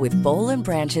feel with Boll &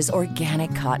 Branch's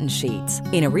organic cotton sheets.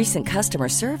 In a recent customer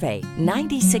survey,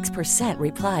 96%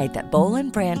 replied that Boll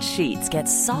 & Branch sheets get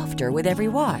softer with every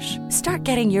wash. Start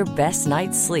getting your best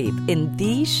night's sleep in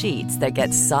these sheets that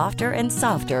get softer and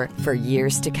softer for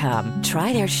years to come.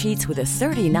 Try their sheets with a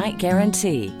 30-night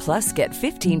guarantee. Plus, get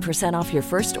 15% off your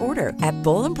first order at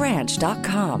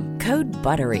bollandbranch.com. Code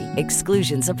BUTTERY.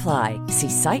 Exclusions apply. See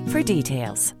site for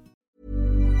details.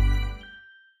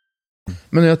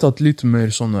 Men jeg har tatt litt mer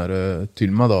sånn der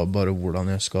til meg da, bare hvordan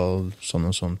jeg skal sånn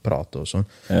og sånn prate og sånn.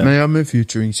 Ja. Men med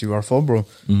featurings i hvert fall, bro.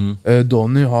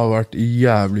 Donny har vært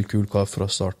jævlig kul kar fra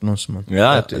starten også, man.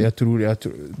 Ja. Jeg tror,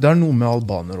 det noe med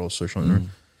albanere også, skjønner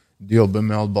du. Du jobber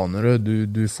med albanere,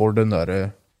 du får den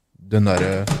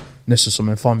der nesten som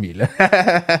en familie.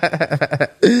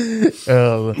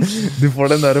 Du får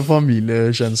den der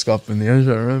familiekjennskapen igjen,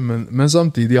 skjønner du? Men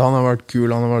samtidig, han har vært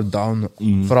kul, han har vært down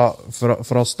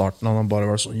fra starten. Han har bare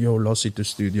vært sånn, yo, la oss sitte i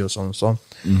studio og sånn.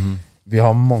 Vi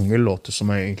har mange låter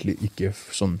som er egentlig ikke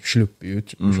sånn sluppet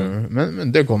ut, skjønner du?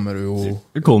 Men det kommer jo...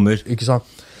 Det kommer. Ikke sant?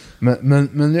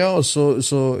 Men ja, så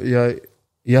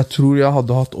jeg tror jeg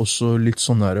hadde hatt også litt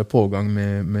sånn der pågang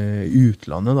med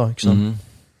utlandet da, ikke sant?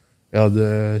 Jeg hadde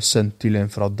sendt til en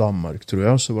fra Danmark, tror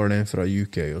jeg, og så var det en fra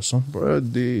UK og sånn.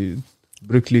 De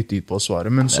brukte litt tid på å svare,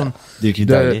 men sånn... Det er ikke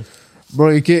deilig. Bro,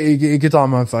 ikke ta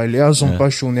meg feil. Jeg som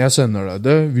person, jeg sender deg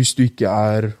det. Hvis du ikke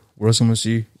hvordan skal man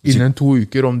si, innen 2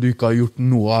 uker, om du ikke har gjort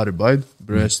noe arbeid,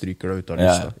 bro, jeg stryker deg ut av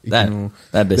lista.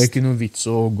 Det er ikke noe vits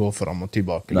å gå frem og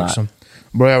tilbake, liksom.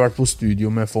 Bro, jeg har vært på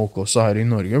studio med folk også her i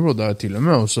Norge, bro. Det er til og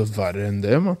med også verre enn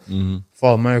det, man.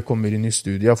 Faen meg, jeg kommer inn i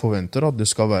studio, jeg forventer at det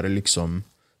skal være liksom...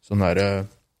 sånn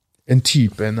en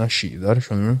type energi der,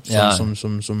 skjønner du?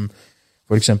 Som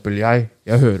for eksempel jeg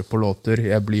hører på låter,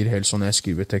 jeg blir helt sånn, jeg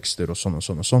skriver tekster og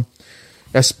sånn.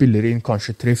 Jeg spiller inn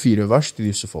kanskje 3-4 vers til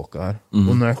disse folka her.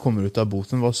 Og når jeg kommer ut av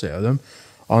boten, hva ser jeg dem?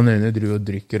 Han ene driver og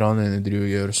drikker, han ene driver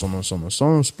og gjør sånn, og så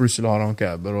plutselig har han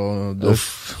cabber, og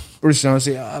plutselig han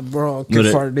sier, bro,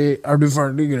 er du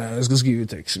ferdig? Greit, jeg skal skrive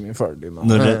teksten min ferdig, man.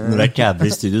 Når det er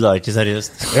cabber i studio, da er det ikke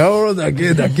seriøst. Ja, bro, det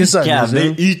er ikke seriøst.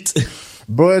 Cabber ut!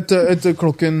 Bro, etter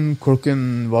klokken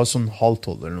var sånn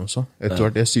 11:30 eller noe så. Etter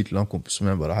hvert jeg sier til en kompis som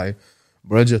jeg bare, hei,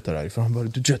 bro, jeg jetter derifra. Han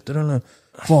bare, du jetter, eller?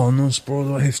 Faen, bro,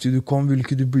 det var heftig du kom, vil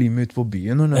ikke du bli med ut på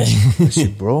byen, eller? Jeg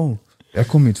sier, bro, jeg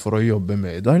kom hit for å jobbe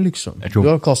med deg, liksom. Du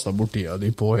har kastet bort tida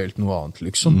di på helt noe annet,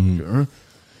 liksom.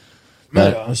 Men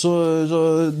ja, så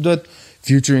du vet,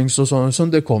 futurings og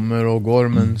sånn, det kommer og går,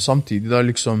 men samtidig da,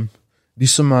 liksom, de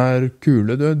som er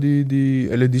kule,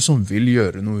 eller de som vil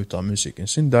gjøre noe ut av musikken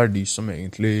sin, det er de som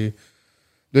egentlig,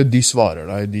 de svarer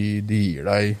deg, de gir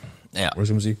deg, hva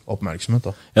skal man si, oppmerksomhet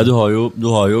da. Ja, du har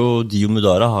jo, Dio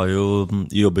Mudara har jo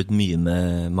jobbet mye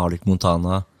med Malik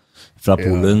Montana fra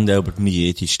Polen, de har jobbet mye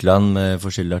i Tyskland med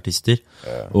forskjellige artister,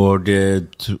 og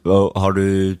har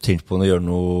du tenkt på å gjøre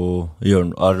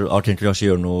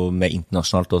noe med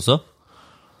internasjonalt også?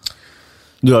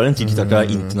 Du har en TikTok av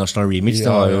internasjonal remix,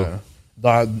 det har jo...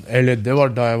 det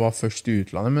var da jeg var først i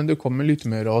utlandet, men det kommer litt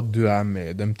mer av at du er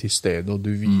med dem til stedet, og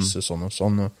du viser sånn og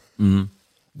sånn.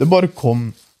 Det bare kom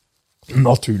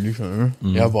naturlig, skjønner du.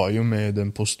 Jeg var jo med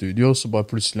dem på studio, så bare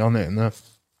plutselig han ene,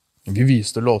 vi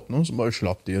viste låtene, så bare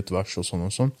slapp de et vers og sånn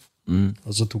og sånn.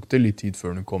 Og så tok det litt tid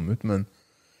før den kom ut, men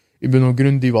i bunn og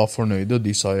grunn, de var fornøyde, og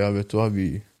de sa, ja, vet du hva,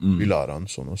 vi lar han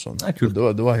sånn og sånn.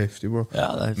 Det var heftig, bro.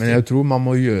 Ja, det er heftig. Men jeg tror man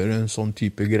må gjøre en sånn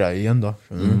type greie igjen, da.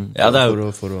 Ja, det er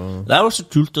jo så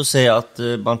kult å se at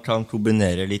man kan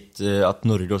kombinere litt, at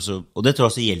Norge også, og det tror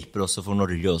jeg også hjelper også for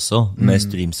Norge også, med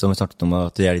streams som vi snakket om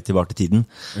at det er litt tilbake til tiden,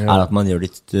 er at man gjør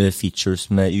litt features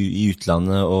i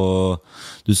utlandet, og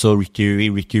du så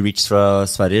Ricky Rich fra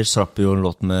Sverige, slapp jo en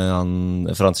låt med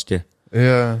han franske.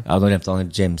 Ja, nå glemte han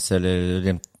James,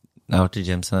 eller jeg har hørt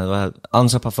James, han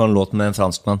rappet for en låt med en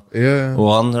franskmann, og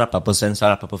han rappet på svensk,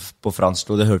 han rappet på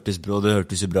fransk, og det hørtes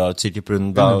jo bra ut, sikkert på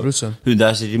grunn av, det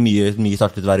er sikkert mye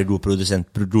takket være gode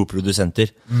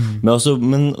produsenter, men også,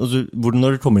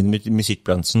 når du kommer inn i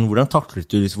musikkbransjen, hvordan takler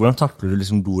du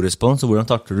liksom god respons, og hvordan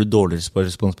takler du dårlig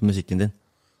respons på musikken din?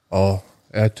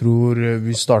 Jeg tror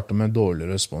vi starter med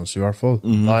dårlig respons i hvert fall,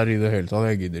 her i det hele tatt,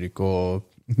 jeg gidder ikke å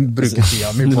bruke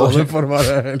tida mi på det, for å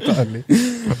være helt ærlig.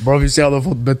 Bro, hvis jeg hadde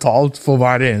fått betalt for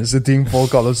hver eneste ting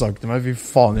folk hadde sagt til meg, fy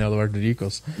faen, jeg hadde vært rik,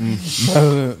 altså.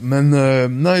 Men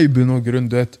nei, i bunn og grunn,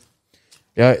 du vet,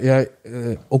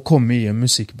 Å komme I en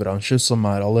musikkbransje som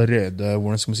allerede,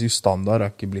 hvordan skal man si, standard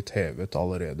ikke blitt hevet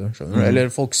allerede, skjønner du?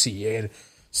 Eller folk sier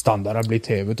standard blitt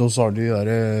hevet, og så har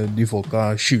de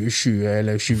folka 2020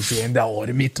 eller 2021, det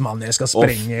året mitt, mann, jeg skal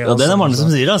sprenge. Ja, det mange som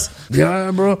sier, ass.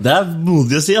 Ja, bro. Det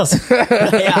modig å si, ass.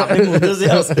 Det jævlig modig å si,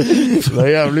 ass. Det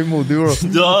jævlig modig, bro.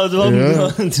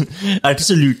 Det ikke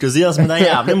så lurt å si, ass, men det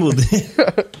jævlig modig.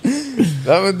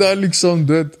 Ja, men det liksom,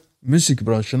 du vet,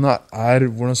 musikkbransjen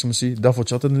hvordan skal man si, det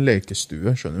fortsatt en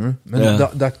lekestue, skjønner du? Men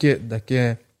det ikke,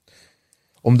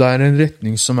 om det en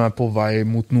retning som på vei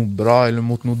mot noe bra, eller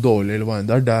mot noe dårlig, eller hva enn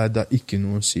det ikke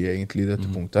noe å si egentlig I dette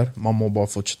punktet her. Man må bare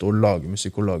fortsette å lage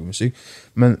musikk.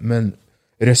 Men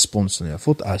responsen jeg har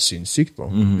fått sinnssykt, bro.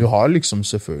 Du har liksom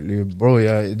selvfølgelig, bro,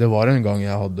 det var en gang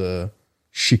jeg hadde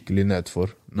skikkelig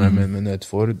nedfor. Når jeg mener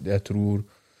nedfor, jeg tror,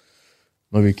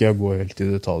 nå vil ikke jeg gå helt I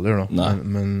detaljer da,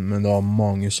 men det var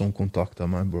mange som kontaktet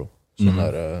meg, bro. Sånn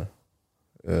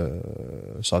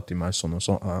sa til meg sånn og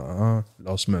sånn, la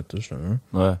oss møtes, skjønner du?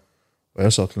 Og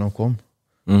jeg sa til han kom.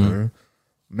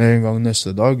 Med en gang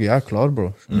neste dag, jeg klar, bro.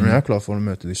 Jeg klar for å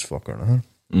møte disse fuckerne her.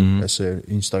 Jeg ser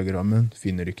Instagrammen,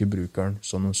 finner ikke brukeren,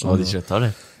 sånn og sånn. Jeg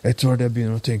tror det jeg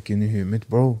begynner å tenke inn I huet mitt,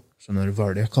 bro. Sånn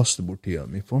hva det jeg kaster bort tida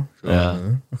mi på?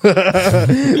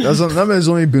 Det sånn, men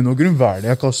sånn I bunn og grunn, hva det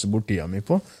jeg kaster bort tida mi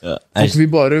på?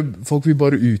 Folk vil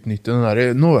bare utnytte den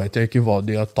der, nå vet jeg ikke hva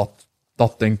de har tatt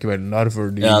den kvelden der,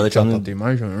 før de chattet til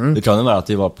meg, skjønner du? Det kan jo være at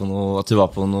de var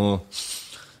på noe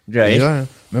greier. Ja.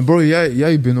 Men bro, jeg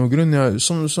I bunn og grunn,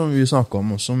 som vi snakket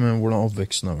om også, med hvordan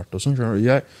oppveksten har vært og sånn, skjønner du?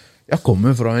 Jeg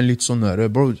kommer fra en litt sånn der,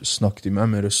 bro, snakk til meg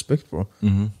med respekt, bro.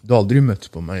 Du har aldri møtt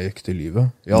på meg I ekte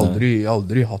livet. Jeg har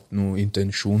aldri hatt noen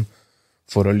intensjon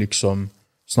for å liksom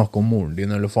snakke om moren din,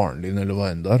 eller faren din, eller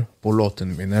hva enn der, på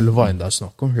låten min, eller hva enn der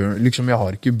snakke om. Liksom, jeg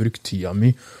har ikke brukt tida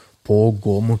mi på å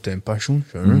gå mot en person,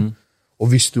 skjønner du? Og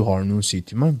hvis du har noe å si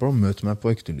til meg, bro, møt meg på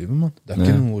ekte livet, man. Det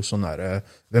ikke noe sånn der,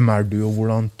 hvem du, og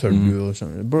hvordan tør du, og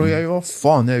sånn. Bro, jeg hva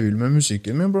faen jeg vil med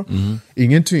musikken min, bro.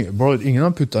 Ingen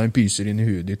har puttet en pyser inn I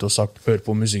huet ditt og sagt, hør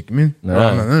på musikken min.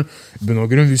 Jeg mener, bunn og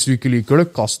grunn, hvis du ikke liker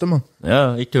det, kast det, man.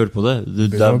 Ja, ikke hør på det.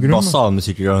 Det bare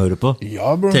salmusikker du hører på.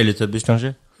 Ja, bro. Teletubbies,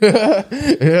 kanskje.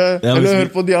 Eller hør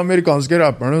på de amerikanske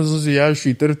rapperne som sier jeg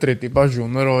skyter 30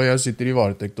 personer og jeg sitter I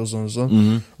varetekt og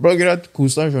sånn. Bro, greit,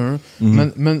 kos deg, skjønner du?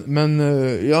 Men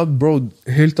ja, bro,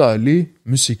 helt ærlig,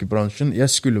 musikkbransjen,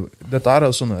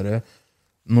 dette sånn her,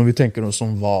 når vi tenker oss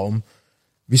om hva om,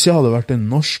 hvis jeg hadde vært en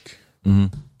norsk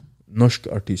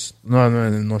artist,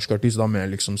 norsk artist, da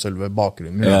med liksom selve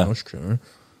bakgrunnen min norsk, skjønner du?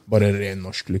 Bare ren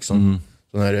norsk, liksom.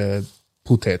 Sånn her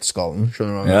potetskallen,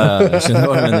 skjønner du? Ja, jeg skjønner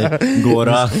hva du mener.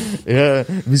 Gåra.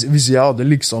 Hvis jeg hadde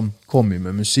liksom kommet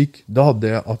med musikk, da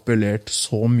hadde jeg appellert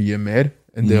så mye mer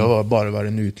enn det å bare være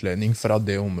en utlending fra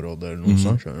det området eller noe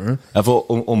sånt, skjønner du? Ja, for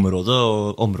området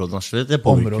og området, det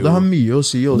påvirker jo. Området har mye å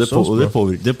si også.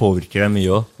 Det påvirker deg mye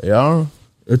også. Ja,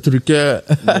 jeg tror ikke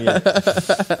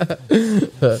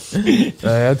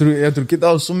jeg tror ikke det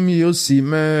har så mye å si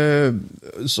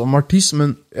som artist,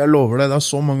 men jeg lover deg, det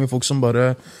så mange folk som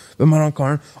bare hvem han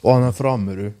karen? Og han fra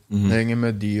Ammerud. Jeg henger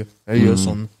med de. Jeg gjør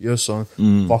sånn.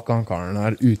 Fuck han karen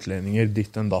her. Utlendinger,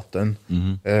 ditt en datten.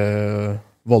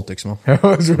 Voldtektsmann. Fuck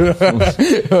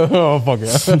it.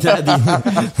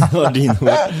 Det var din ord.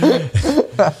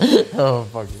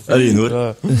 Det dine ord.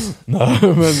 Nei,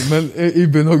 men I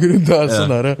bunn og grunn det sånn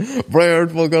der. Bro, jeg har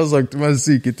hørt folk har sagt til meg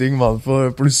syke ting, man.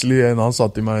 For plutselig en han sa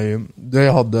til meg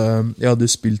jeg hadde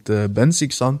spilt Benz,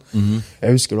 ikke sant?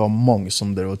 Jeg husker det var mange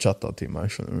som drev og chattet til meg,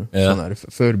 skjønner du? Sånn der,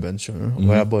 før Benz, skjønner du?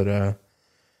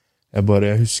 Og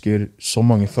jeg husker så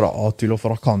mange fra A til og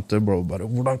fra kanter, bro, bare,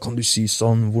 hvordan kan du si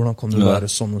sånn? Hvordan kan du være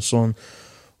sånn og sånn?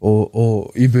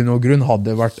 Og I bunn og grunn hadde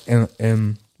det vært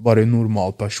bare en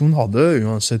normal person, hadde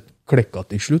uansett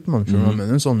klekket til slutt, man, skjønner du hva jeg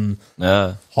mener? Sånn,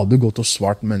 hadde gått og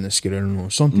svart mennesker eller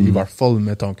noe sånt, I hvert fall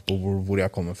med tanke på hvor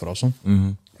jeg kommer fra, sånn.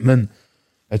 Men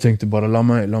jeg tenkte bare, la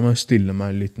meg stille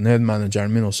meg litt ned.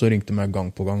 Manageren min også ringte meg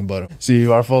gang på gang, bare, si I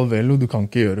hvert fall, Velo, du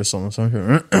kan ikke gjøre sånn og sånn,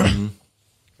 skjønner du?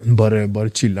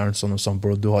 Bare chiller'n sånn og sånn,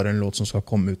 bro, du har en låt som skal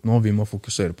komme ut nå, vi må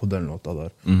fokusere på den låta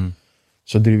der.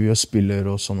 Så driver vi og spiller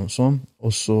og sånn,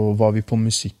 og så var vi på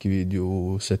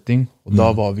musikkvideosetting, og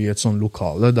da var vi I et sånn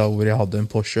lokale, der hvor jeg hadde en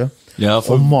Porsche. Ja,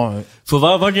 for hva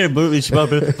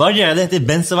gjør det etter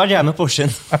Benz, og hva gjør med Porschen?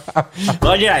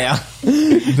 Hva gjør jeg?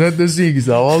 Det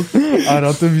sykeste av alt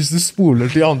at hvis du spoler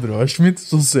til andre vers mitt,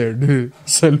 så ser du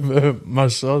selve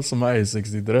Mersa, som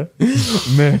E63,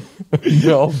 med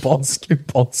albanske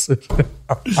panser.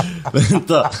 Vent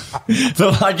da,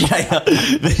 for hva gjør jeg?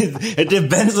 Etter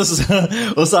Benz, og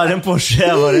så det en Porsche,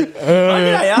 jeg bare, hva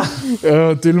gjør jeg?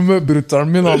 Til og med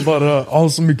brutteren min, han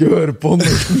som ikke hører på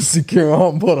norsk musikk,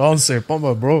 han ser på, han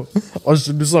bare, bro,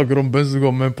 du snakker om Benz, du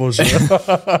går med Porsche.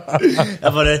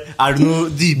 Jeg bare, det noe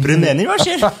dypere mening, hva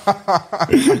skjer?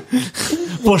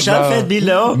 Porsche fet bil,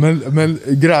 det også. Men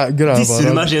greia Disser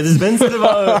du Mercedes-Benz, eller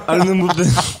hva? Det noe mot det?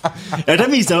 Jeg tar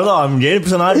viser deg noen AMG på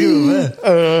sånn her grove.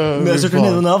 Men jeg skal ikke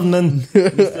ned noen navn, men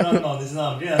hvis det navn i sin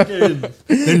AMG,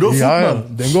 den går fort, man.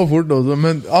 Den går fort også,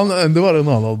 men det var en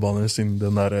annen albaner siden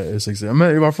den der E60. Men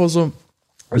i hvert fall så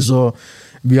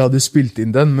vi hadde spilt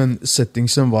inn den, men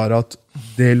settingsen var at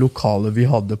det lokale vi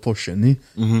hadde Porschen i,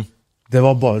 det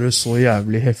var bare så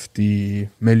jævlig heftig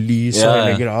med lys og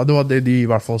hele greia. Det var det de i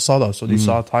hvert fall sa da, så de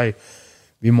sa at hei,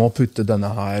 vi må putte denne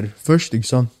her først, ikke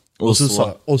sant? Og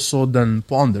så den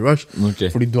på andre vers.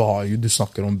 Fordi du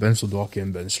snakker om Benz, og du har ikke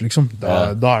en Benz, liksom.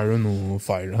 Da det noe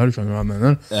feil her, skjønner du hva jeg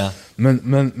mener?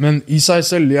 Men i seg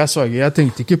selv, jeg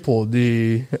tenkte ikke på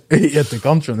det i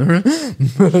etterkant, skjønner du?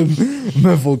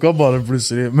 Men folk har bare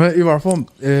plutselig... Men i hvert fall,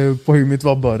 poenget mitt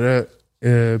var bare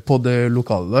på det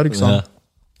lokale der, ikke sant?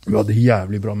 Vi hadde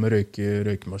jævlig bra med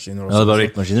røykemaskiner også. Ja, det var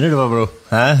røykemaskiner, eller hva, bro?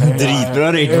 Hæ?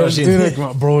 Dritbra røykemaskiner.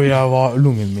 Bro,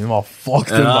 lungen min var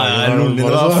fucked. Lungen min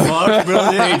var fucked, bro.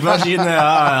 Røykemaskiner,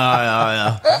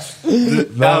 ja,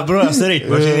 bro, jeg ser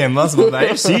røykemaskiner hjemme, altså. Det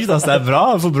helt sykt, altså. Det bra,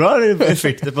 jeg får bra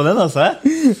effekter på den, altså.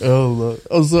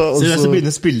 Så jeg skal begynne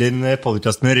å spille inn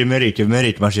podcast med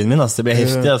røykemaskinen min, altså. Det blir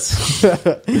heftig, altså.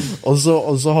 Og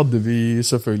så hadde vi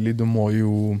selvfølgelig, du må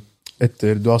jo...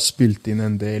 Etter du har spilt inn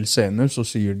en del scener, så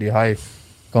sier de, hei,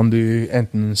 kan du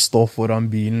enten stå foran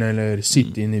bilen, eller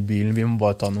sitte inn i bilen, vi må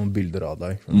bare ta noen bilder av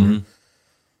deg.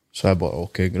 Så jeg bare,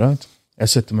 ok, greit. Jeg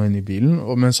setter meg inn i bilen,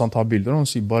 og mens han tar bilder, han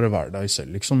sier, bare vær deg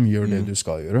selv, liksom, gjør det du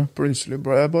skal gjøre. Plutselig,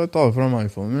 jeg bare tar fra meg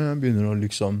iPhone, jeg begynner å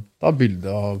liksom ta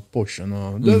bilder av Porschen,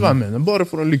 og det hva jeg mener, bare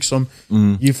for å liksom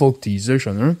gi folk teaser,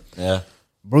 skjønner du?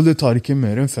 Bro, det tar ikke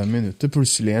mer enn 5 minutter,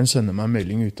 plutselig en sender meg en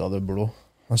melding ut av det blå.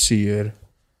 Han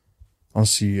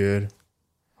sier,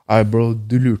 «Ei, bro,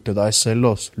 du lurte deg selv,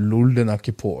 også. Lol, den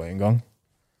ikke på en gang.»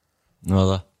 Hva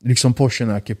da? Liksom,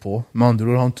 Porschen ikke på. Med andre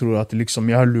ord, han tror at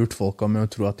liksom, jeg har lurt folka med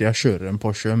å tro at jeg kjører en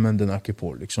Porsche, men den ikke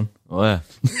på, liksom.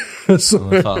 Så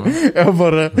jeg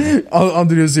bare,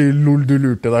 André sier, «Lol, du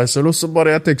lurte deg selv», og så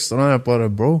bare jeg tekster han, jeg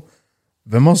bare, «Bro,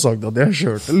 hvem har sagt at jeg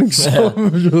kjørte, liksom?»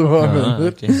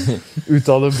 Ut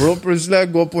av det, bro. Plutselig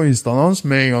jeg går på Instaen hans,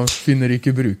 med en gang finner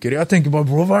ikke bruker. Jeg tenker bare,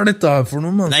 bro, hva dette her for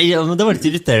noe, man? Nei, men det var litt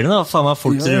irriterende da. Faen meg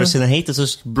folk som sender hate, og så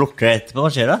blokker jeg etterpå.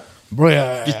 Hva skjer da? Bro,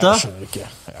 jeg skjønner ikke.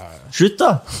 Slutt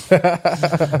da! I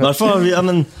hvert fall,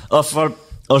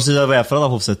 altså det var jeg fra da,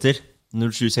 Hofsetter.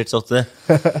 0768.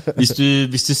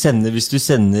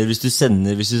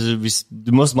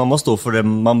 Man må stå for det.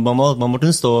 Man må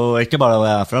kunne stå, ikke bare hvor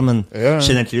jeg fra, men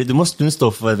generelt, du må kunne stå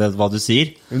for hva du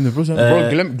sier. 100%. Bro,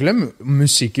 glem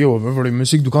musikk i over, fordi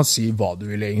musikk, du kan si hva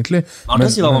du vil egentlig. Man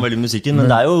kan si hva man vil i musikken,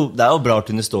 men det er jo bra å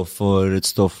kunne stå for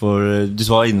du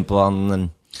var inne på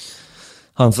han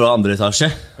fra andre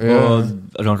etasje, og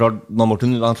han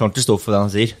klarte å stå for det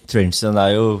han sier. Trenchen,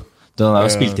 den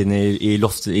jo spilt inn i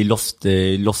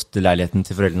lofteleiligheten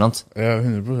til foreldrene hans. Ja,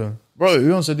 100%. Bro,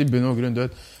 uansett i bunn og grunn, du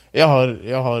vet, jeg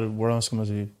har, hvordan skal man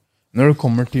si, når det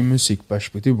kommer til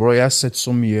musikkperspektiv, bro, jeg har sett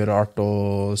så mye rart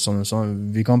og sånn,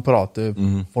 vi kan prate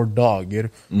for dager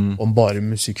om bare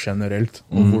musikk generelt,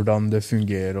 og hvordan det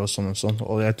fungerer og sånn,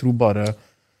 og jeg tror bare,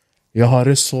 jeg har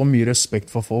så mye respekt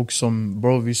for folk som,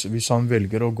 bro, hvis han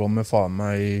velger å gå med faen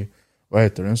meg i, hva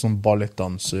heter det, en sånn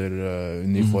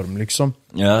ballettdanser-uniform, liksom.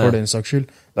 For den saks skyld.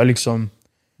 Det liksom...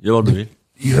 Gjør hva du vil.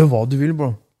 Gjør hva du vil,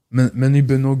 bro. Men i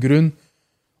bunn og grunn,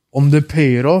 om det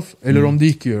payer off, eller om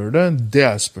de ikke gjør det, det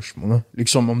spørsmålet.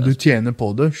 Liksom, om du tjener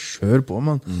på det, kjør på,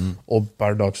 man. Og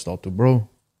per dagsdato, bro.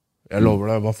 Jeg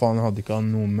lover deg, hva faen, hadde ikke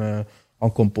han noe med...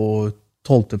 Han kom på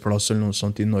 12. plass eller noe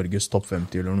sånt i Norges topp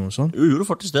 50 eller noe sånt. Jo, gjorde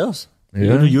faktisk det, altså.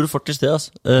 Gjorde faktisk det,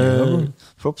 altså.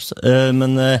 Props.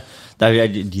 Men det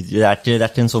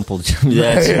ikke en sånn podcast.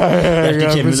 Det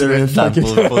ikke en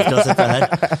fan-podcast,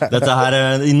 dette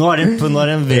her. Nå det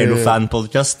en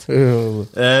Velo-fan-podcast.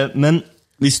 Men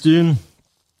hvis du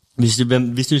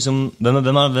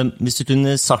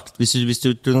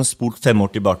kunne spurt 5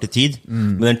 år tilbake til tid,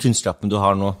 med den kunnskapen du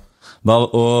har nå, hva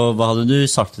hadde du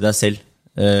sagt til deg selv?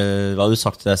 Hva hadde du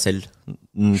sagt til deg selv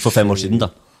for 5 år siden,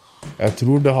 da? Jeg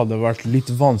tror det hadde vært litt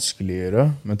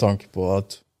vanskeligere, med tanke på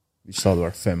at hvis det hadde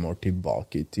vært 5 år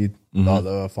tilbake i tid, da hadde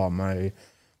det faen meg,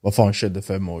 hva faen skjedde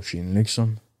 5 år siden,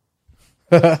 liksom?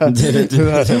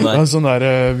 Sånn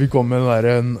der, vi kom med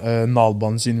den der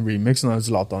Nalban sin remix, den der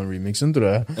Zlatan-remixen, tror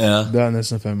jeg. Det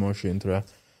nesten 5 år siden, tror jeg.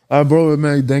 Bro,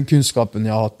 med den kunnskapen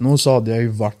jeg har hatt nå, så hadde jeg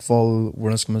i hvert fall,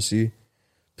 hvordan skal man si,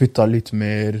 puttet litt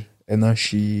mer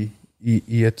energi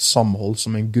i et samhold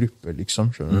som en gruppe,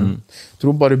 liksom, skjønner du? Jeg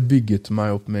tror bare bygget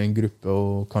meg opp med en gruppe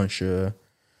og kanskje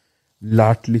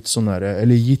lært litt sånn der,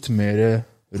 eller gitt mer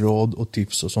råd og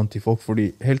tips og sånt til folk,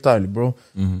 fordi helt ærlig, bro,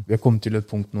 vi har kommet til et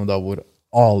punkt nå der hvor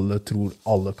alle tror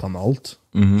alle kan alt.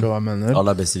 Så hva jeg mener?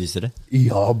 Alle bestevisere.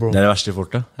 Ja, bro. Det det verste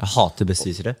folk da. Jeg hater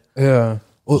bestevisere. Ja,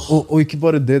 og ikke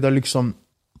bare det, det liksom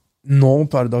nå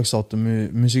per dags dato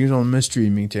med musikk, sånn, med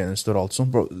streamingtjenester og alt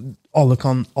sånt, bro, alle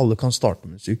kan starte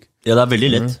musikk. Ja, det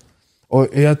veldig lett.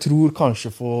 Og jeg tror kanskje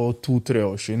for 2-3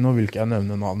 år siden, nå vil ikke jeg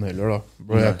nevne navn heller da,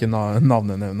 bro, jeg er ikke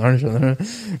navnenevneren, skjønner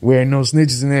du? We ain't no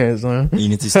snitches in here, sånn.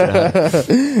 Ingen tyster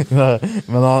her.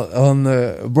 Men han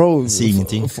bro, si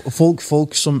ingenting. Folk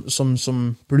som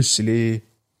plutselig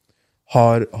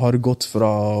har gått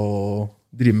fra å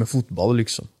drive med fotball,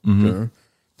 liksom.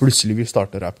 Plutselig vil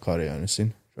starte rap-karrieren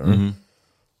sin, skjønner du?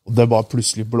 Og det bare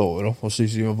plutselig blåer opp, og så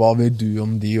sier hva vet du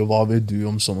om de, og hva vet du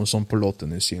om sånn og sånn på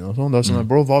låtene sine, og sånn. Det sånn,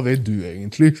 bro, hva vet du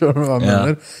egentlig, skjønner du hva jeg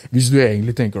mener? Hvis du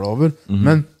egentlig tenker det over.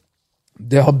 Men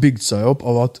det har bygd seg opp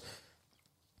av at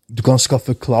du kan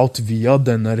skaffe clout via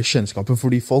denne kjennskapen,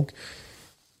 fordi folk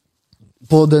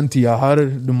på den tida her,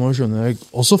 du må skjønne,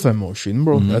 også 5 år siden,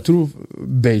 bro. Jeg tror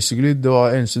basically det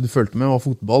var eneste du følte med var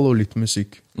fotball og litt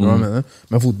musikk, hva jeg mener.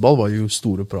 Men fotball var jo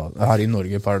store prat. Her i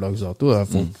Norge per dags dato, det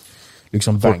folk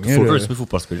liksom banger. Folk har lyst med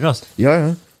fotballspillere, altså.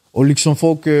 Ja. Og liksom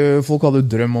folk hadde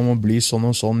drøm om å bli sånn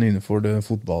og sånn innenfor det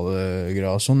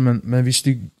fotballgreia og sånn, men hvis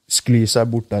de sklir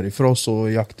seg bort derifra, så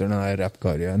jakter den der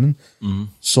rap-karrieren,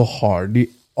 så har de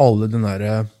alle den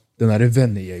der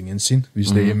vennegjengen sin,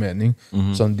 hvis det gir mening.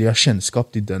 Sånn, de har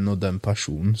kjennskap til den og den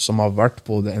personen som har vært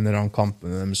på en eller annen kampen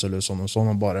deres, eller sånn og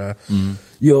sånn, og bare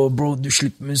yo, bro, du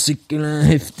slipper musikk, eller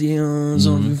heftig, og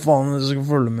sånn, fy faen, jeg skal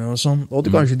følge med, og sånn.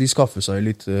 Og kanskje de skaffer seg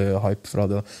litt hype fra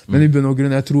det. Men i bunn og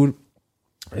grunn, jeg tror,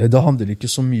 det handler ikke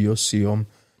så mye å si om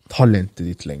talentet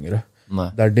ditt lenger.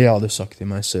 Det det jeg hadde sagt til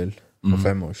meg selv for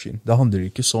 5 år siden. Det handler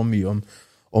ikke så mye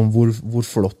om hvor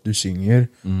flott du synger,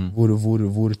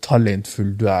 hvor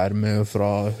talentfull du med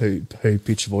fra høy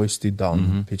pitch voice til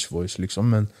down pitch voice, liksom.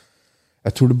 Men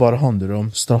jeg tror det bare handler om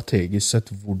strategisk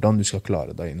sett hvordan du skal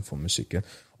klare deg innenfor musikken.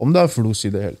 Om det flos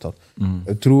i det hele tatt.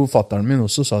 Jeg tror fatteren min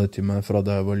også sa det til meg fra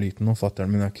da jeg var liten, og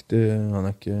fatteren min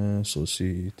han ikke så å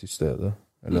si til stede.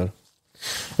 Eller,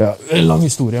 ja, en lang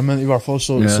historie, men i hvert fall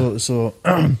så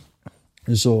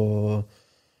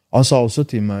han sa også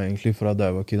til meg egentlig fra da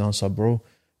jeg var kid, han sa, bro,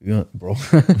 han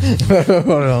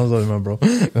sa til meg, bro.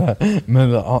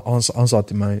 Men han sa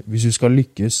til meg, hvis du skal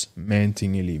lykkes med en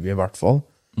ting i livet, i hvert fall,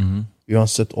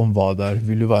 uansett om hva det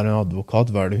vil du være en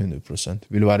advokat, vær det 100%.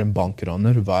 Vil du være en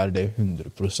bankraner, vær det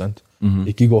 100%.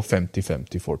 Ikke gå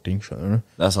 50-50 for ting, skjønner du?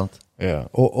 Det sant. Ja,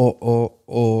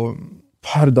 og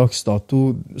per dags dato,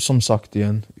 som sagt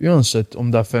igjen, uansett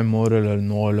om det 5 år eller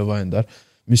nå, eller hva enn der,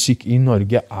 musikk i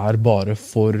Norge bare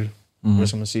for, hva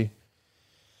skal man si,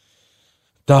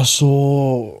 det så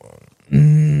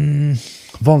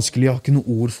vanskelig, jeg har ikke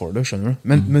noe ord for det, skjønner du?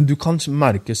 Men du kan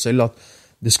merke selv at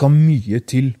det skal mye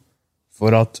til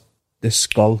for at det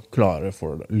skal klare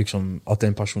for det, liksom, at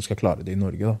en person skal klare det i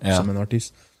Norge, da, som en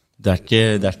artist. Det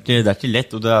ikke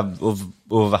lett, og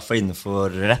i hvert fall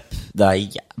innenfor rap. Det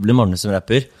jævlig mange som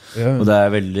rapper, og det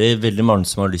veldig, veldig mange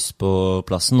som har lyst på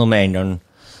plassen, og med en gang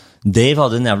Dave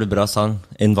hadde en jævlig bra sang,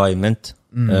 Environment,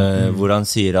 hvor han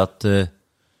sier at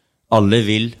alle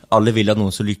vil at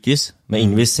noen skal lykkes, men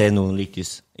ingen vil se noen lykkes.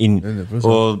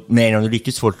 Og med en gang du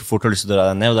lykkes, folk har lyst til å dra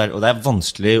deg ned, og det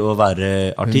vanskelig å være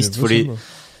artist, fordi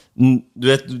du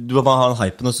vet, du bare har en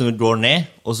hypen og så går ned,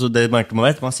 og så det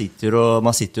man sitter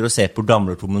og ser på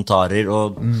gamle kommentarer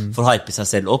og får hype seg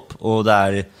selv opp, og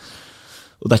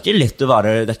det ikke lett å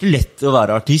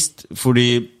være artist, fordi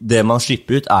det man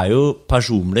slipper ut jo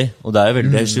personlig, og det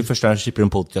veldig, jeg første gang jeg slipper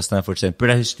en podcast her for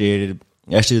eksempel, jeg husker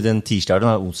den tirsdagen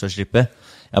av onsdagsslippet,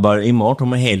 i morgen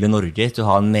kommer hele Norge til å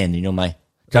ha en mening om meg.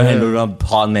 Kan heller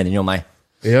ha en mening om meg.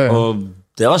 Og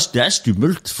det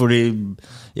skummelt, fordi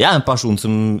jeg en person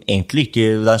som egentlig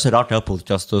ikke, det så rart jeg har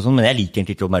podcast og sånn, men jeg liker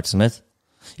egentlig ikke oppmerksomhet.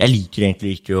 Jeg liker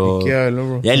egentlig ikke å... Ikke jeg heller,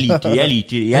 bro.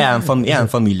 Jeg en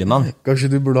familiemann. Kanskje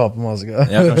du burde ha på maske.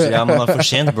 Ja, kanskje, man for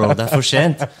sent, bro. Det for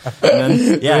sent. Men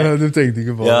du tenkte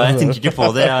ikke på det. Ja, jeg tenker ikke på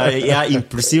det. Jeg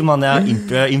impulsiv, man. Jeg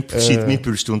skyter med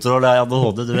impulskontroll. Jeg hadde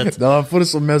ADHD, du vet. Det for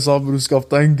som jeg sa, bro, skaff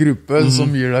deg en gruppe som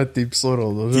gir deg tips og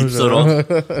råd. Tips og råd.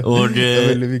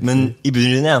 Men i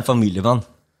bunnen jeg en familiemann.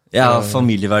 Jeg har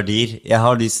familieverdier. Jeg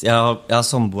har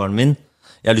samboeren min.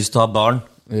 Jeg har lyst til å ha barn.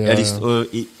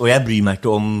 Og jeg bryr meg ikke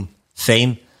om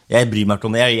fame. Jeg bryr meg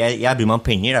om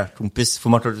penger, kompis. For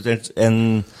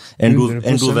en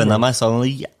god venn av meg sa noe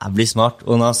jævlig smart,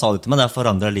 og når han sa det til meg, det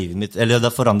forandret livet mitt, eller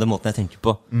det forandret måten jeg tenker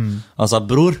på. Han sa,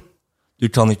 bror, Du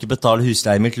kan ikke betale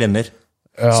husleie med klemmer.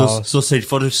 Ja. Så sørg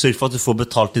for at du får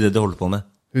betalt til det du holder på med.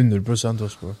 100%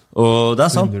 også, bro. Og det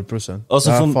sant. 100%.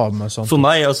 Altså, det faen meg sant. For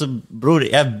meg, altså, bror,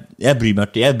 jeg bryr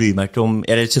meg ikke om,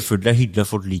 selvfølgelig er hyggelig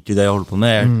at folk liker det jeg holder på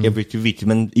med, jeg blir ikke virkelig,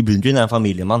 men i bunn og grunn er jeg en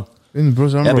familiemann. 100%, bro.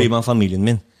 Jeg bryr meg om familien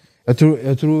min. Jeg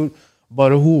tror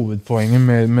bare hovedpoenget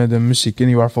med den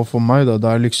musikken, i hvert fall for meg, da,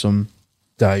 det er liksom,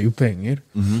 det er jo penger.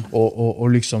 Og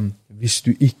liksom, hvis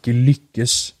du ikke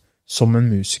lykkes som en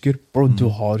musiker, bro, du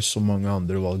har så mange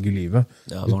andre valg i livet.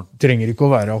 Ja, du trenger ikke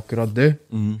å være akkurat det,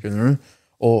 skjønner du?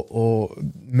 Og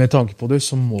med tanke på det,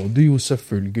 så må du jo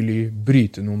selvfølgelig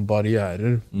bryte noen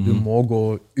barrierer. Du må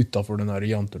gå utenfor den her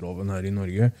janteloven her i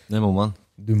Norge. Det må man.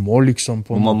 Du må liksom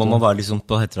på man må være liksom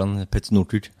på, heter han, Petter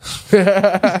Northug.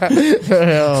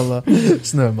 Ja, da.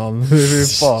 Snømannen.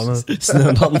 Faen.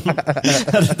 Snømannen.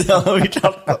 Det har vi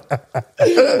klart.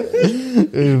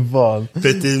 Faen.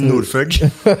 Petter Nordføg.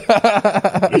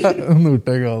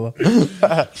 Nordtøg, da.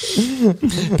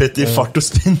 Petter Fart og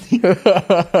Spenning.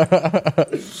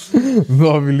 Nå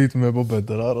har vi litt mer på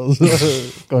Petter her, altså.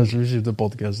 Kanskje vi skifter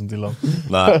podcasten til han.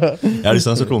 Nei, jeg har lyst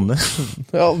til han så klone.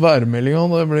 Ja,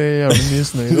 værmeldingen, det blir jævlig mye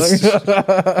snø i dag. Jeg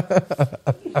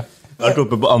har vært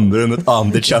oppe på Amber med et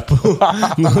annet chapo.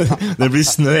 Det blir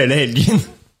snø hele helgen.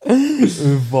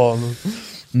 Faen.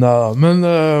 Nei, men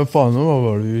faen, hva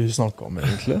var det vi snakket om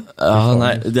egentlig? Ja,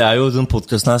 nei, det er jo den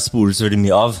podcasten her spores veldig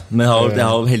mye av. Men jeg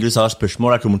har heldigvis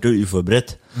spørsmål, jeg kommer til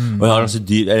uforberedt. Og jeg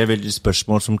har veldig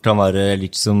spørsmål som kan være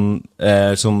litt som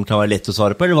kan være lett å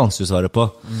svare på, eller vanskelig å svare på.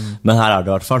 Men her er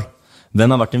det i hvert fall.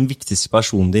 Hvem har vært den viktigste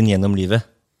personen din gjennom livet?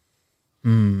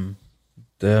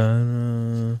 Det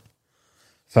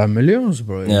family, altså,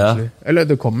 bro, egentlig. Ja. Eller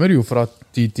det kommer jo fra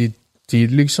tid,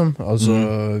 liksom. Altså,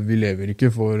 vi lever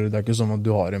ikke for... Det er ikke som at du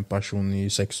har en person i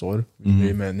 6 år, i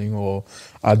mening, og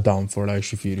er down for deg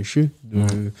 24/7. Du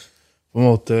på en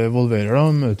måte evolverer da,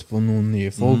 møter på noen nye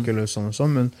folk, eller sånn og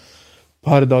sånn, men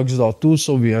per dags dato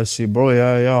så vil jeg si, bro,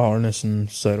 jeg har nesten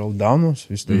settled down, altså,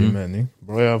 hvis det gir mening.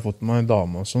 Bro, jeg har fått meg en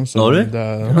dame og sånn, så det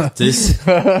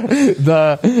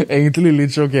er egentlig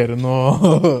litt sjokkerende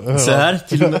å... Se her,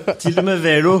 til og med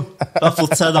Velo har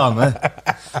fått seg dame.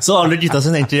 Så alle gutta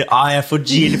som tenkte, jeg er for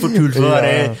G eller for kul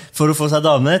for å få seg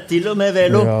dame, til og med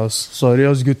Velo. Ja, sorry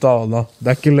oss gutta, da.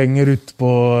 Det er ikke lenger ute på...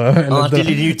 Han er ikke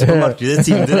lenger ute på markedet,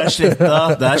 Tinder er sletta.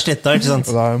 Det er sletta, ikke sant?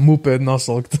 Nei, mopeden er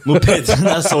solgt.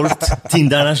 Mopeden er solgt,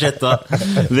 Tinderen er sletta.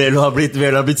 Velo har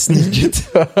blitt snikket.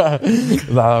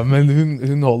 Nei, men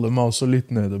hun holder meg også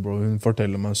litt nede, bro. Hun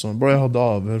forteller meg sånn, bro, jeg hadde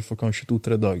avhør for kanskje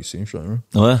 2-3 dager siden, skjønner du?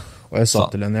 Ja. Og jeg sa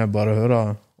til henne, jeg bare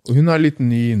hører, og hun er litt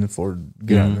ny innenfor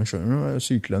greiene, skjønner du? Og jeg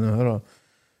sier til henne, hører,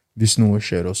 hvis noe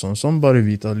skjer og sånn, bare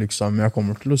vite at liksom, jeg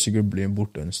kommer til å sikkert bli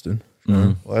borte en stund,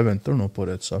 skjønner du? Og jeg venter nå på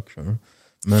rettssak, skjønner du?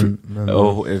 Men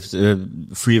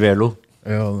Free Velo.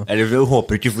 Ja, eller jeg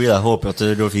håper ikke free, jeg håper at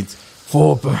det går fint. Får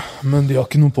håpe, men de har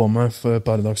ikke noe på meg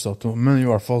per dags dato. Men i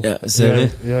hvert fall,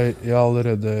 jeg har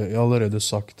allerede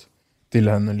sagt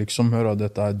til henne, liksom, hør,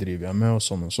 dette her driver jeg med, og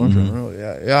sånn, skjønner du?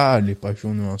 Jeg er ærlig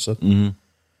person uansett.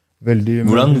 Veldig...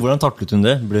 Hvordan taklet hun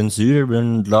det? Ble hun sur, eller ble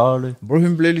hun glad, eller? Bro,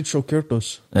 hun ble litt sjokkert,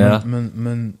 også.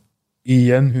 Men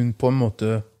igjen, hun på en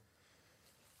måte...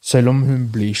 Selv om hun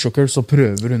blir sjokkert, så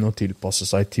prøver hun å tilpasse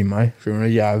seg til meg. Skjønner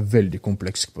du? Jeg er en veldig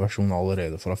kompleks person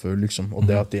allerede fra før, liksom. Og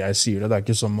det at jeg sier det er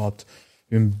ikke som at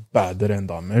hun bader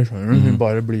enda mer, skjønner du? Hun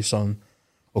bare blir sånn,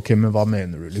 ok, men hva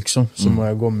mener du, liksom? Så må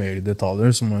jeg gå mer i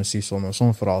detaljer, så må jeg si sånn og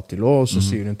sånn, fra til å, og så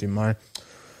sier hun til meg,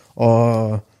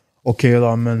 ok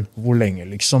da, men hvor lenge,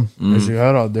 liksom? Jeg sier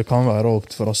her, det kan være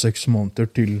opp fra 6 måneder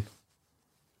til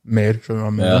mer, skjønner du hva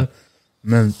jeg mener?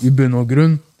 Men i bunn og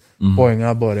grunn, poenget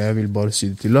er bare, jeg vil bare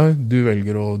si det til deg, du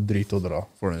velger å drite og dra,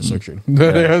 for den saks skyld. Det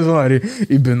er sånn her,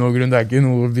 i bunn og grunn, det er ikke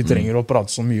noe vi trenger å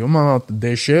prate så mye om, men at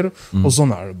det skjer, og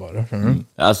sånn er det bare.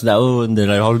 Ja, så det er jo en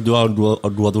del av, du har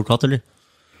advokat, eller?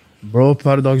 Bro,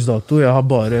 per dags dato, jeg har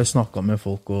bare snakket med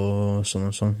folk og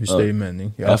sånn, hvis det gir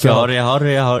mening. Jeg har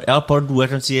et par gode,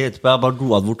 jeg kan si etterpå, jeg har bare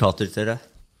gode advokater til deg.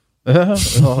 Ja,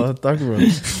 takk, bro.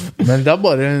 Men det er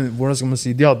bare, hvordan skal man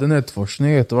si, de hadde en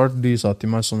etterforskning etter hvert, de sa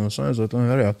til meg sånn og sånn, jeg sa til dem,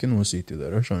 jeg har ikke noe å si til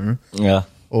dere, skjønner du? Ja.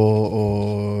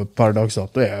 Og per dags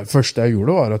dato, det første jeg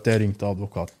gjorde var at jeg ringte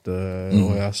advokat,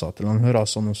 og jeg sa til han, hør,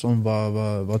 sånn og sånn,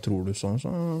 hva tror du sånn? Så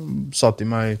sa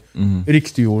til meg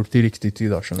riktig ord til riktig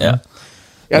tid, da, skjønner du?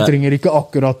 Jeg trenger ikke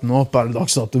akkurat nå per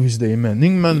dags dato hvis det gir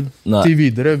mening, men til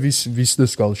videre, hvis det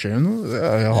skal skje noe,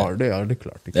 jeg har det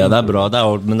klart. Ikke? Ja, det er bra,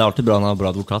 men det er alltid bra å ha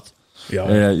bra advokat. Ja.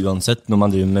 Uansett, når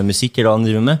man driver med musikk eller hva man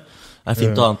driver med, det er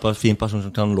fint å ha en fin person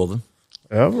som kan loven.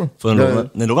 Ja, bro. For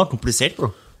den loven er komplisert,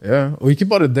 bro. Ja, og ikke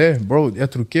bare det, bro.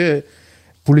 Jeg tror ikke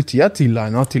politiet er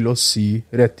tilegnet til å si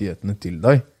rettighetene til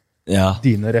deg.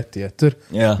 dine rettigheter.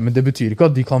 Men det betyr ikke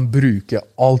at de kan bruke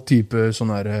all type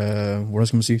sånne her, hvordan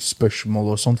skal man si,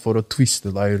 spørsmål og sånt for å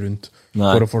twiste deg rundt,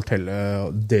 for å fortelle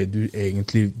det du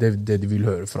egentlig, det de vil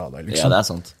høre fra deg, liksom. Ja, det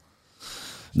sant.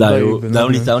 Det er jo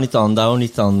litt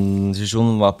annen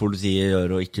diskusjon hva politiet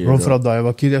gjør og ikke gjør. Bro, fra da jeg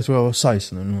var kid, jeg tror jeg var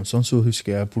 16 eller noe sånt, så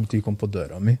husker jeg politiet kom på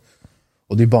døra mi,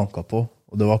 og de banka på.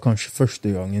 Og det var kanskje første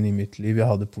gangen i mitt liv jeg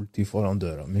hadde politi foran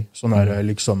døra mi. Sånn er det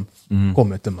liksom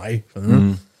kommet til meg, skjønner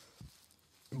du?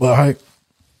 Bare, hei,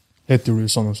 heter du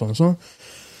sånn og sånn og sånn?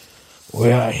 Og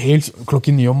jeg er helt,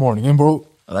 klokken 9 om morgenen, bro.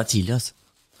 Ja, det er tidlig, altså.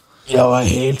 Jeg var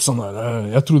helt sånn her,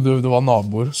 jeg trodde det var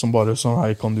naboer som bare sånn,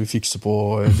 hei, kan du fikse på,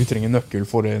 vi trenger nøkkel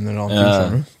for en eller annen ting,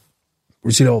 skjønner du?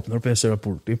 Plutselig jeg åpner opp, jeg ser det er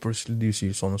politi, plutselig de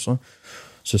sier sånn og sånn.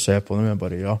 Så ser jeg på dem, jeg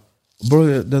bare, ja. Bro,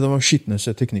 det var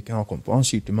skittneste teknikken han kom på. Han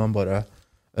sier til meg bare,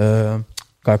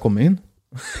 kan jeg komme inn?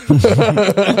 Kan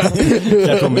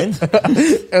jeg komme inn?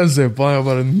 Jeg ser på han, jeg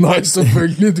bare, nei,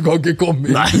 selvfølgelig, du kan ikke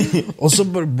komme inn. Og så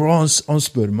bare, bro, han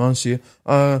spør meg, han sier,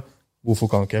 hvorfor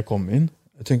kan ikke jeg komme inn?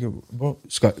 Jeg tenker, bro,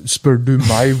 spør du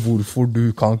meg hvorfor du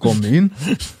kan komme inn?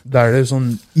 Det er det sånn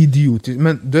idiotisk.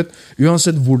 Men du vet,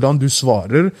 uansett hvordan du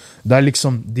svarer, det er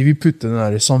liksom, de vil putte den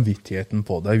der samvittigheten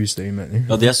på deg, hvis det er mening.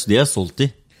 Ja, det er solgt i.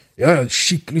 Ja,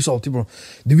 skikkelig saltig, bro.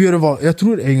 De vil gjøre hva, jeg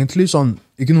tror egentlig sånn,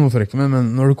 ikke noe for ikke,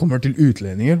 men når det kommer til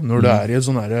utlendinger, når det er i et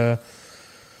sånn her,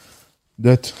 du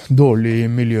vet, dårlig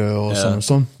miljø og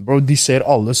sånn, bro, de ser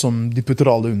alle som, de putter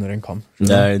alle under en kam.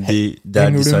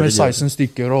 Henger du med 16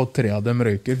 stykker og 3 av dem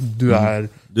røyker, du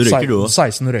røyker du også.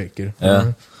 16 røyker.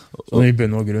 Sånn i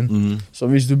bunn og grunn. Så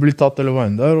hvis du blir tatt eller hva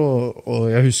enn der,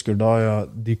 og jeg husker da,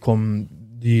 de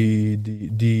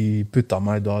putta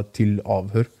meg da til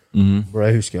avhør. Bro,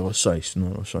 jeg husker jeg var 16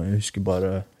 år, så jeg husker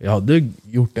bare, jeg hadde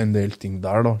gjort en del ting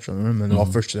der da, skjønner du, men det var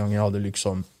første gang jeg hadde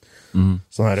liksom,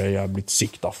 sånn her, jeg er blitt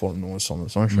sikta for noe sånn,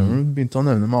 skjønner du, begynte å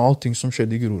nevne meg alt ting som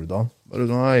skjedde i Groruddalen, bare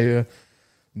sånn, hei,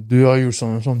 du har gjort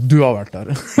sånn og sånn, du har vært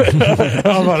der.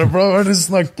 Jeg bare, bro, hva er det du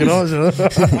snakker da, skjønner du?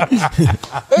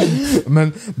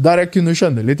 Men der jeg kunne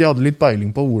skjønne litt, jeg hadde litt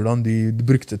peiling på hvordan de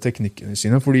brukte teknikkene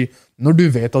sine, fordi når du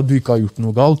vet at du ikke har gjort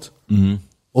noe galt,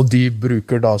 og de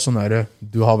bruker da sånn her,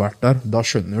 du har vært der, da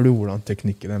skjønner du hvordan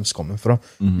teknikken deres kommer fra.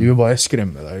 De vil bare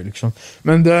skremme deg, liksom.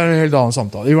 Men det er en helt annen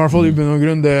samtale. I hvert fall i bunn og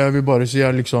grunn, det jeg vil bare si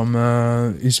er liksom,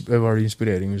 var det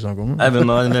inspirering vi snakker om?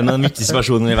 Hvem er den viktigste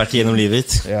personen vi har vært gjennom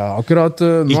livet? Ja, akkurat.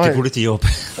 Ikke politiet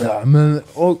opp. Ja, men,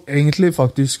 og egentlig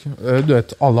faktisk, du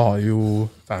vet, alle har jo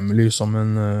family som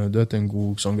en, du vet, en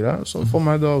god sånn greie. Så for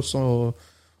meg det er også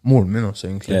moren min også,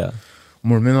 egentlig.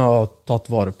 Moren min har tatt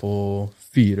vare på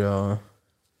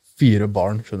 4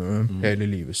 barn, skjønner du, hele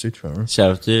livet sitt, skjønner du.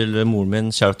 Kjære til moren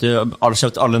min, kjære til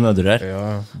alle mødre her.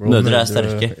 Ja, bro, mødre er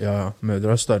sterke. Ja,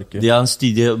 mødre er sterke. De har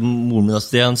moren min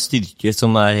også, de har en styrke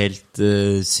som er helt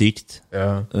sykt.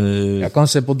 Ja. Jeg kan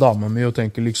se på dama mi og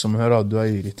tenke liksom, hør, du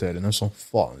er irriterende som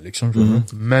faen, liksom, skjønner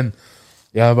du. Men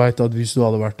jeg vet at hvis du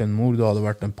hadde vært en mor, du hadde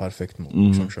vært en perfekt mor,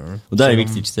 liksom, skjønner du. Og det er det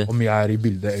viktigste. Om jeg er i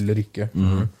bildet eller ikke,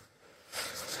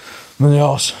 Men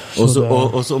ja,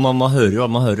 altså. Man hører jo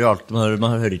alt.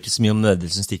 Man hører ikke så mye om mødre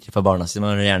som stikker fra barna sine.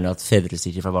 Man hører gjerne at fedre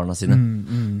stikker fra barna sine.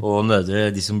 Og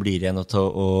mødre, de som blir igjen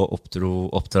og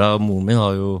oppdra. Moren min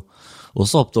har jo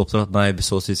også oppdratt meg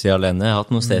så å si alene. Jeg har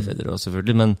hatt noen stefedre også,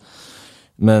 selvfølgelig,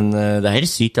 men det er helt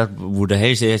sykt at hvor det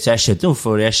er.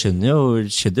 Jeg skjønner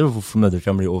jo hvorfor mødre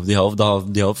kan bli over. De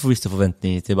har visse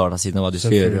forventninger til barna sine, hva de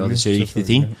skal gjøre, og de skal gjøre riktige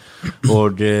ting.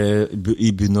 Og i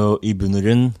bunn og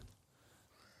grunn,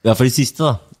 i hvert fall det siste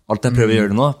da, alt jeg prøver å gjøre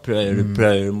det nå,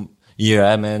 gjør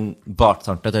jeg med en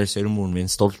baktanke at jeg har lyst til å gjøre moren min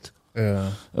stolt.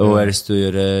 Og jeg har lyst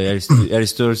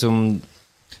til å liksom,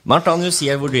 man kan jo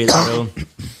si hvor det er å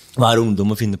være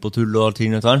ungdom og finne på tull og alt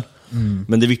ting og tal.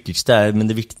 Men det viktigste er, men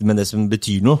det som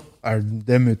betyr noe, er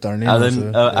det mutteren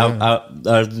din?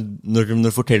 Når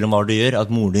du forteller om hva du gjør, at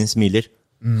moren din smiler,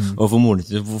 og få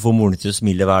moren til å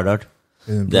smile hver dag,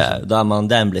 det er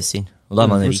en blessing, og da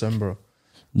er man rik.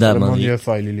 Man gjør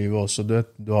feil i livet også,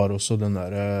 du har også den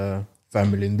der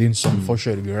familien din som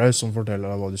forsørger deg, som forteller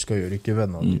deg hva du skal gjøre, ikke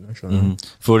vennene dine, skjønner du?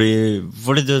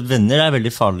 Fordi venner er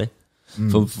veldig farlig.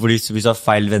 Fordi hvis du har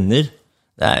feil venner,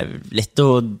 det er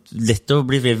lett å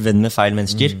bli venn med feil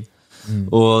mennesker.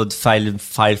 Og feil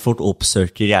folk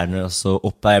oppsøker gjerne, altså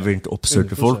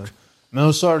oppsøker folk. Men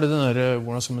også er det den der,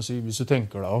 hvordan skal man si, hvis du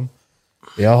tenker deg om,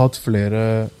 jeg har hatt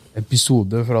flere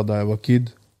episoder fra da jeg var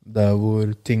kid, der hvor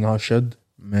ting har skjedd,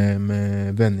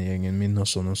 med vennegjengen min og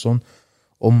sånn.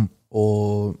 Og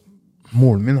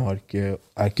moren min er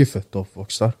ikke født og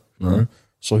oppvokst der.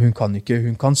 Så hun kan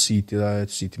si til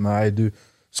meg,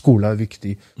 skole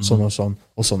viktig, sånn og sånn,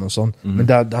 og sånn og sånn. Men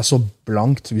det er så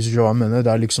blankt, hvis du skjønner hva jeg mener.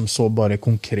 Det er liksom så bare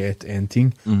konkret en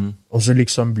ting. Og så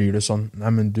liksom blir det sånn,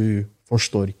 nei, men du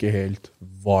forstår ikke helt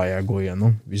hva jeg går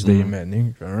gjennom, hvis det gir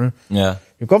mening, skjønner du? Ja.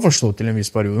 Du kan forstå til en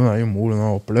viss periode, hun er jo mor, hun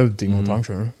har opplevd ting og tang,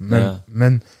 skjønner du?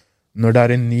 Men når det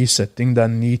er en ny setting, det er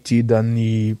en ny tid, det er en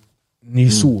ny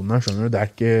zone, skjønner du? Det er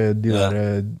ikke de der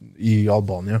i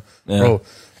Albania. Bro,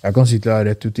 jeg kan si til deg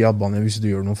rett ut i Albania hvis du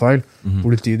gjør noe feil.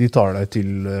 Politiet, de tar deg til,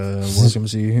 hva skal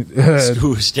man si?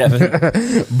 Storskjeven.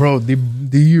 Bro,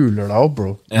 de juler deg opp,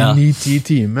 bro. 9-10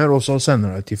 timer, og så sender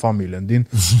deg til familien din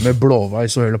med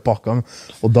blåveis og hele pakka.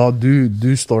 Og da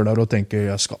du står der og tenker,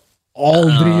 jeg skal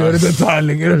aldri gjøre dette her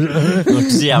lenger. Du har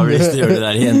ikke så jævlig lyst til å gjøre det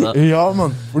der igjen da. Ja,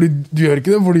 man. Fordi du gjør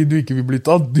ikke det fordi du ikke vil bli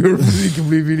tatt. Du gjør det fordi du ikke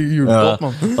blir hjulpet opp,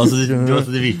 man. Altså,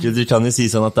 det virker, du kan jo si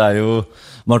sånn at det er jo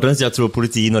Martin sier jeg tror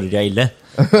politiet i Norge er ille.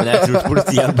 Men jeg tror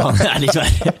politiet i Albania er litt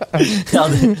verre.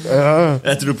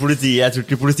 Jeg tror ikke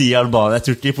politiet i Albania. Jeg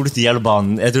tror ikke politiet i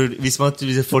Albania. Jeg tror, hvis folk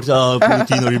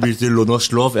politiet i Norge blir til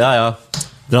norsk lov,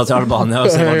 dra til Albania og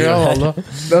se hva de gjør.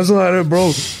 Det er sånn her, bro.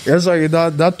 Jeg sier,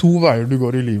 det er 2 veier du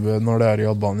går i livet når det er i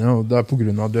Albania. Og det er på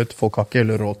grunn av at folk har ikke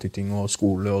heller råd til ting og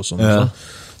skole og sånn.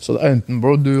 Så det er enten,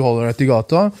 bro, du holder deg til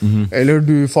gata, eller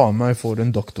du faen meg får en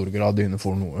doktorgrad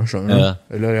innenfor noe, skjønner du?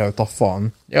 Eller jeg tar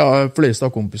faen. Fleste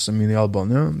av kompisene mine i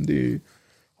Albania,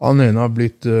 han ene har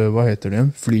blitt, hva heter det,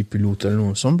 flypilot eller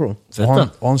noe sånt, bro.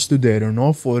 Og han studerer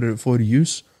nå for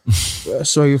jus.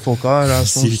 Så folk her er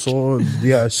sånn, så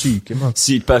de er syke, man.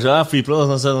 Syk person,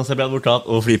 flypilot, sånn blir advokat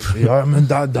og flypilot. Ja, men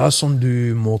det er sånn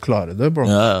du må klare det, bro.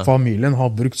 Familien har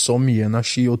brukt så mye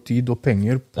energi og tid og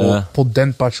penger på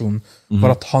den personen for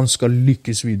at han skal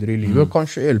lykkes videre i livet, og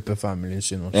kanskje hjelpe familien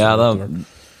sin også.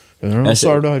 Og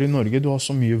så er du her i Norge, du har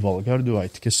så mye valg her, du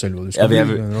vet ikke selv hva du skal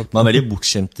gjøre. Man er veldig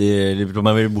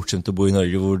bortskjemt å bo i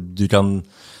Norge, hvor du kan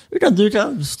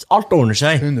alt ordner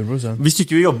seg. 100%. Hvis du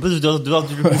ikke vil jobbe, du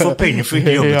får penger for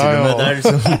ikke å jobbe til og med.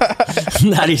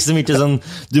 Det er liksom ikke sånn,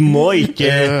 du må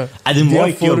ikke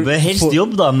jobbe, helst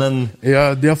jobb da, men...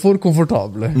 Ja, de er for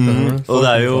komfortable. Og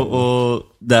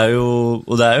det er jo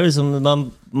liksom, man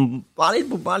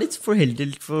er litt for heldig,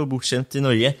 litt for bortskjemt i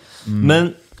Norge.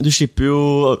 Men du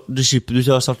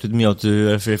har sagt litt mye at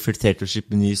du er reflektert til å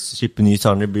slippe nye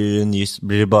sanger.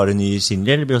 Blir det bare nye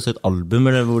singler, eller blir det også et album,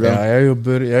 eller hvordan? Ja,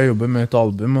 jeg jobber med et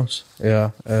album, altså.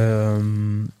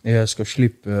 Jeg skal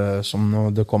slippe som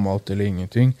når det kommer alt eller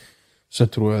ingenting, så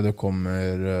tror jeg det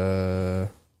kommer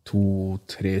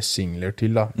 2-3 singler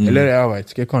til da. Eller jeg vet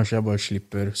ikke, kanskje jeg bare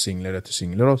slipper singler etter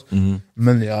singler, altså.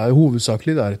 Men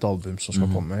hovedsakelig det er et album som skal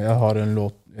komme. Jeg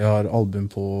har album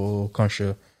på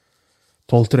kanskje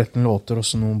 12-13 låter, og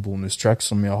så noen bonustracks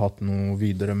som jeg har hatt noe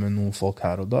videre med noen folk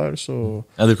her og der, så...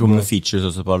 Ja, det kommer noen features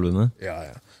også på albumet? Ja.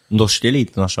 Norske eller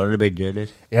internasjonale, eller begge, eller?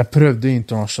 Jeg prøvde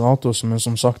internasjonalt også, men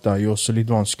som sagt, det er jo også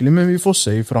litt vanskelig, men vi får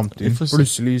se i fremtiden.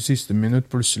 Plutselig i siste minutt,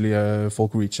 plutselig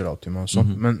folk reacher out til meg og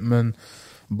sånt. Men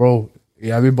bro,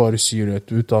 jeg vil bare si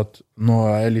rett ut at nå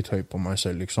er jeg litt høy på meg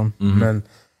selv, liksom. Men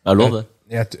jeg lover det.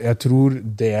 Jeg tror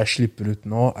det jeg slipper ut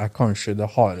nå er kanskje det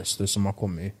hardeste som har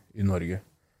kommet i Norge.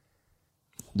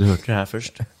 Du hørte det her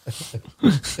først.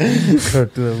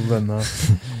 Hørte det på denne.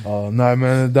 Nei,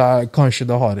 men det er kanskje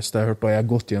det hardeste jeg har hørt, og jeg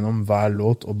har gått gjennom hver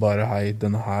låt, og bare, hei,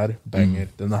 denne her banger,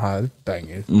 denne her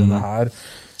banger, denne her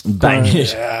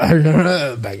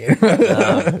banger.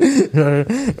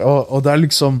 Og det er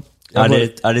liksom... Er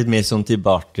det mer sånn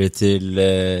tilbake til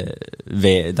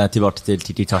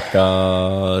Tiki-Taka,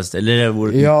 eller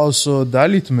hvor? Ja, altså, det er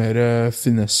litt mer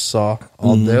finessa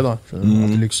av det da.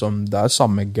 At liksom, det er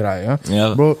samme greie.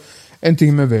 Bro, en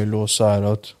ting med Velo også er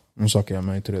at, nå snakker jeg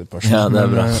meg i tredje person, ja, det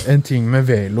er bra. En ting med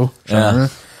Velo, skjønner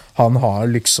du? Han har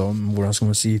liksom, hvordan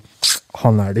skal man si,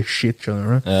 han er det shit,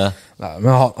 skjønner du? Ja. Nei,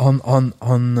 men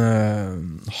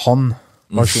han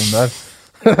personen der,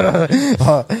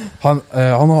 han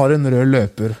har en rød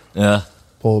løper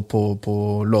på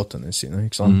låtene sine,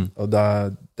 ikke sant? Og det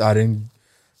er en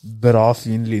bra,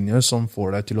 fin linje som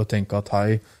får deg til å tenke at hei,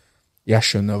 jeg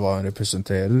skjønner hva han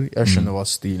representerer, jeg skjønner hva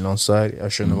stilen hans er,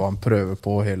 jeg skjønner hva han prøver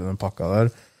på, hele den pakka der.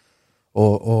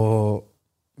 Og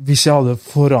hvis jeg hadde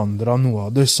forandret noe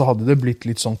av det, så hadde det blitt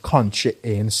litt sånn, kanskje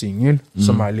en single,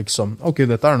 som er liksom, ok,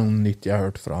 dette er noe nytt jeg har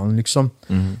hørt fra han, liksom.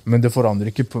 Men det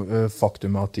forandrer ikke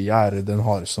faktum at jeg er den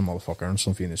hardeste motherfuckeren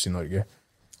som finnes i Norge.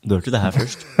 Du hørte det her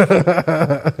først.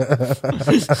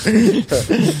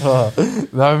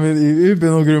 Nei, men i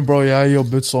bunn og grunn, bro, jeg har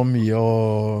jobbet så mye,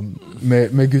 og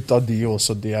med gutta de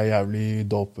også, de er jævlig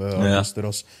dope artister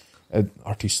også.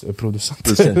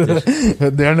 Produsenter.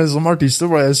 Det er nesten som artister,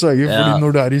 bro. Jeg sverger, fordi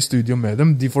når du er i studio med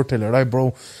dem, de forteller deg,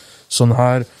 bro, sånn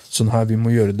her, sånn her, vi må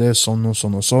gjøre det sånn og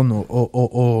sånn og sånn,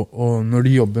 og når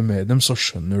du jobber med dem, så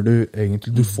skjønner du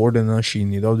egentlig, du får den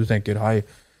energien i deg, og du tenker, hei,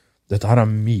 dette her er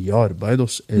mye arbeid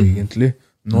også, egentlig.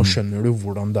 Nå skjønner du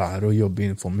hvordan det er å jobbe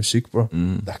innenfor musikk, bro.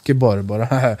 Det er ikke bare,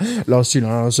 la oss chille,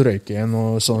 la oss røyke igjen,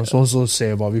 og sånn, så se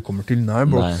hva vi kommer til. Nei,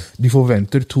 bro. Nei. De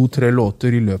forventer 2-3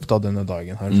 låter i løpet av denne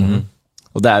dagen her.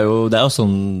 Og det er jo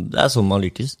sånn man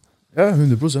lykkes. Ja,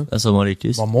 100%. Det er sånn man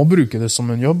lykkes. Man må bruke det som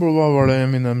en jobb, bro. Hva var det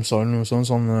Eminem sa eller noe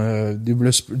sånn, de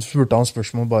ble spurte han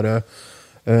spørsmål bare,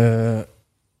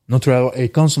 nå tror jeg det var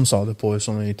Akon som sa det på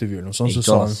sånne intervjuer og sånn, så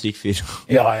sa han, syk fyr.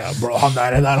 Ja, bro, han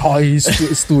der har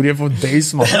historie for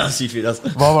days, man. Ja, syk fyr,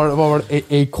 altså. Hva var det?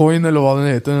 A-Coin, eller hva den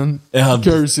heter, den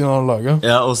currency han laget?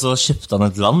 Ja, og så kjøpte han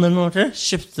et land, eller noe, tror jeg?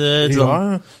 Kjøpte et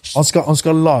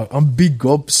land. Han bygger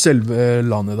opp selve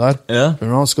landet der. Ja.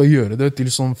 Han skal gjøre det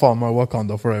til sånn, faen meg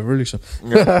Wakanda forever, liksom.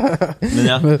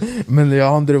 Ja. Men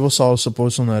ja, han drev og sa også på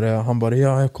sånn her, han bare,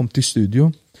 ja, jeg kom til studio,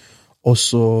 og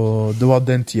så, det var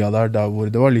den tida der hvor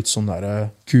det var litt sånn der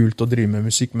kult å drive med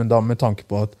musikk, men da med tanke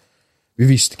på at vi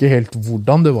visste ikke helt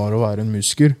hvordan det var å være en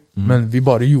musiker, men vi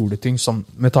bare gjorde ting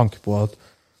med tanke på at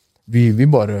vi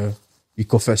bare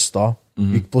gikk og festa,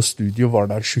 gikk på studio, var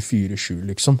der 24/7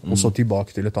 liksom, og så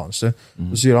tilbake til et annet sted.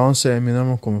 Så sier han, se Eminem,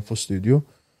 han kommer på studio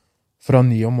fra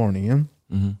 9 om morgenen,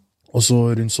 og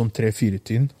så rundt sånn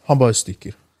 3-4-tiden, han bare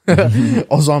stikker.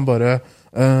 Og så han bare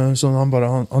sånn, han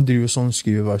driver sånn,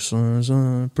 skriver vers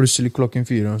sånn, plutselig klokken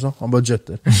 4 og sånn, han bare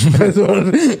jetter.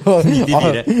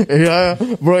 94. Ja,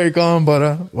 bro, ikke han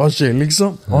bare, hva skjer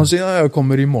liksom? Og han sier, ja, jeg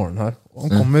kommer i morgen her. Og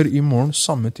han kommer i morgen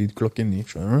samme tid klokken 9,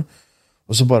 skjønner du?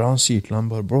 Og så bare han sier til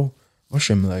han bare, bro, hva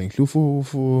skjer med deg egentlig?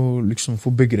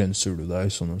 Hvorfor begrenser du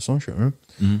deg sånn og sånn, skjønner du?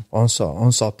 Og han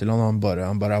sa til han bare,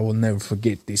 I will never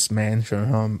forget this man, skjønner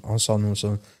du? Han sa noe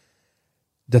sånn,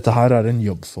 dette her er en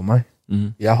jobb for meg.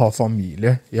 Jeg har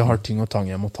familie, jeg har ting og tang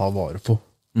jeg må ta vare på.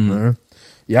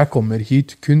 Jeg kommer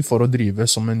hit kun for å drive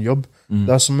som en jobb.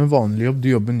 Det er som en vanlig jobb, du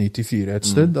jobber 9-4 et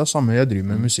sted, det er samme jeg driver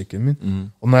med musikken min.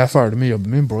 Og når jeg er ferdig med jobben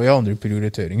min, bro, jeg har andre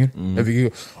prioriteringer.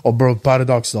 Og bro, per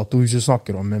dagsdato, hvis jeg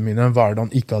snakker om med mine,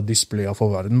 hverdagen ikke har displayet for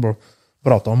verden, bro.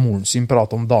 Prate om moren sin,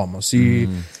 prate om dama si,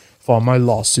 faen meg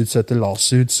lawsuits etter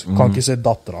lawsuits, kan ikke se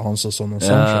datteren hans og sånn og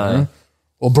sånn, skjønner du?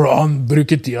 Og bro, han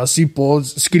bruker tida si på å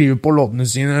skrive på låtene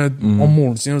sine om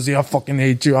moren sin og sier I fucking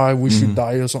hate you, I wish you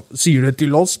die og sånn. Sier det til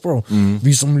oss, bro.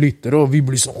 Vi som lytter, og vi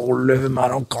blir sånn, lever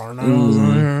med han karen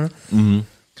her.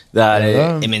 Det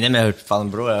er Eminem, jeg hørte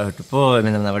på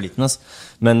Eminem da jeg var liten, altså.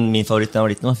 Men min favoritt da jeg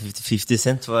var liten var 50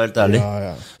 Cent, var helt ærlig.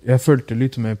 Ja. Jeg følte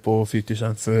litt med på 50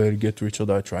 Cent før Get Rich or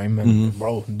Die Trying, men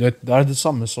bro, det er det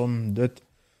samme som det.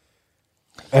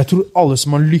 Jeg tror alle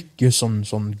som har lykkes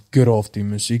sånn grovt i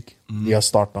musikk, de har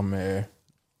startet med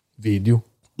video.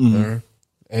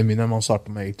 Eminem, han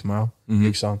startet med 8 Mile,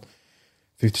 ikke sant?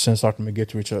 50 Cent startet med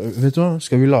Get Rich. Vet du hva,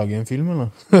 skal vi lage en film, eller?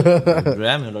 Jeg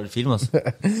er med å lage film, altså.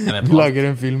 Vi lager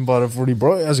en film bare fordi,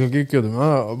 bro, jeg skal ikke kødde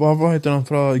med. Hva heter han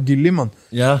fra Gilly, man?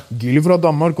 Ja. Gilly fra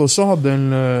Danmark også hadde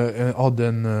en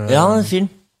ja, en film.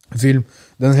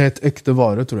 Den het Ekte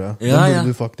Vare, tror jeg. Den burde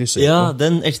du faktisk se på. Ja,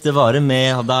 den Ekte Vare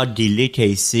med, det er Gilly,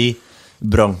 Casey,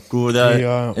 Branko, det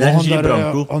er kanskje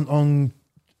Branko.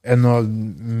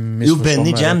 Jo,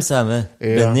 Benny Jams er med.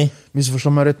 Benny. Misforstå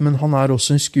meg rett, men han er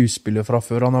også en skuespiller fra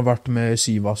før. Han har vært med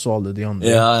Sivas og alle de andre.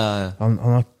 Ja. Han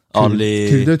har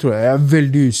kurder, tror jeg. Jeg er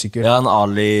veldig usikker. Ja, han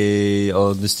Ali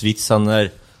og The Streets, han er...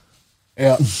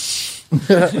 Ja.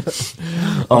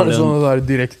 Er det sånn der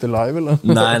direkte live, eller?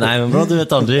 Nei, men bro, du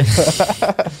vet aldri.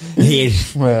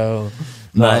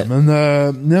 Nei,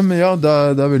 men ja,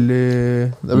 det er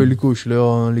veldig koselig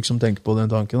å liksom tenke på den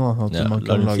tanken, da, at man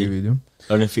kan lage video.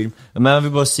 En film. Men jeg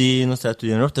vil bare si, nå ser jeg at du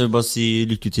gjør nok, jeg vil bare si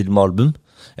lykke til med album,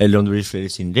 eller om det blir flere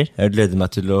singler. Jeg gleder meg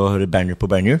til å høre Banger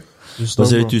på Banger. Så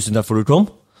sier vi tusen takk for at du kom.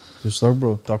 Tusen takk,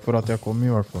 bro. Takk for at jeg kom,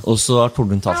 i hvert fall. Og så har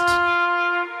Torben talt.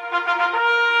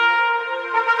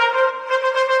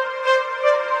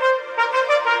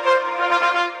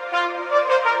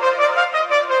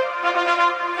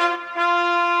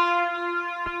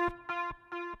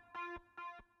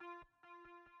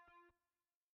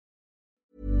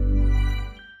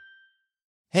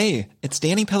 Hey, it's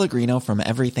Danny Pellegrino from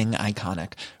Everything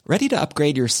Iconic. Ready to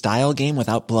upgrade your style game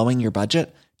without blowing your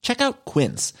budget? Check out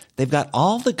Quince. They've got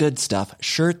all the good stuff,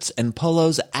 shirts and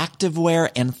polos,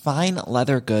 activewear, and fine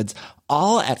leather goods,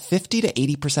 all at 50 to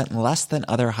 80% less than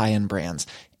other high-end brands.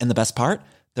 And the best part?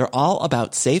 They're all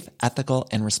about safe, ethical,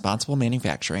 and responsible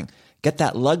manufacturing. Get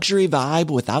that luxury vibe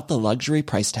without the luxury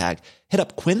price tag. Hit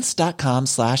up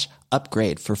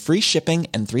quince.com/upgrade for free shipping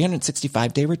and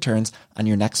 365-day returns on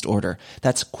your next order.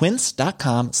 That's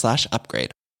quince.com/upgrade.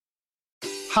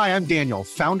 Hi, I'm Daniel,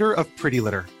 founder of Pretty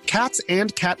Litter. Cats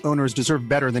and cat owners deserve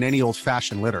better than any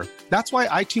old-fashioned litter. That's why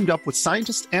I teamed up with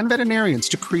scientists and veterinarians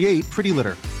to create Pretty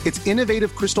Litter. Its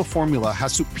innovative crystal formula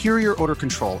has superior odor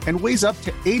control and weighs up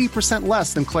to 80%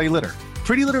 less than clay litter.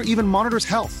 Pretty Litter even monitors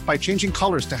health by changing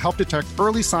colors to help detect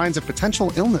early signs of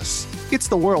potential illness. It's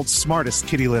the world's smartest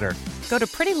kitty litter. Go to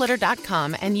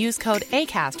prettylitter.com and use code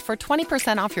ACAST for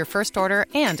 20% off your first order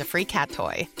and a free cat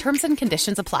toy. Terms and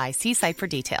conditions apply. See site for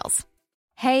details.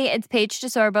 Hey, it's Paige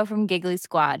DeSorbo from Giggly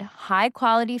Squad. High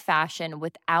quality fashion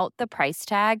without the price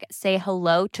tag. Say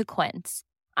hello to Quince.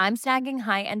 I'm snagging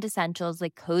high-end essentials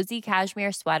like cozy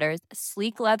cashmere sweaters,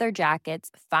 sleek leather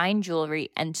jackets, fine jewelry,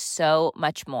 and so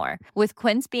much more. With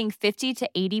Quince being 50 to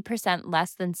 80%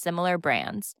 less than similar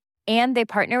brands. And they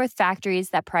partner with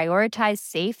factories that prioritize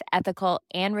safe, ethical,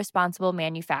 and responsible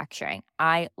manufacturing.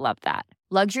 I love that.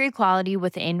 Luxury quality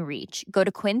within reach. Go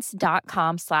to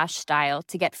quince.com/style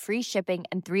to get free shipping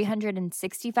and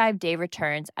 365-day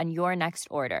returns on your next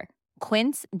order.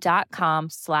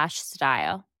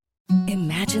 Quince.com/style.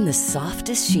 Imagine the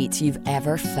softest sheets you've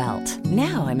ever felt.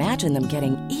 Now imagine them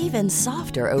getting even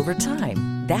softer over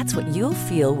time. That's what you'll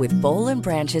feel with Boll &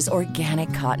 Branch's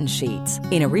organic cotton sheets.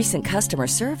 In a recent customer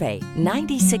survey,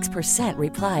 96%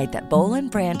 replied that Boll &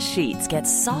 Branch sheets get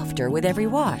softer with every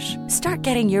wash. Start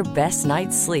getting your best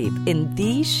night's sleep in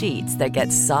these sheets that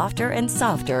get softer and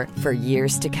softer for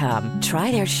years to come.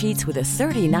 Try their sheets with a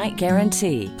 30-night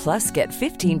guarantee. Plus, get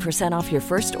 15% off your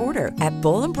first order at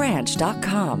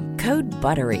bollandbranch.com. Code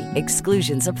BUTTERY.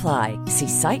 Exclusions apply. See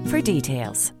site for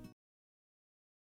details.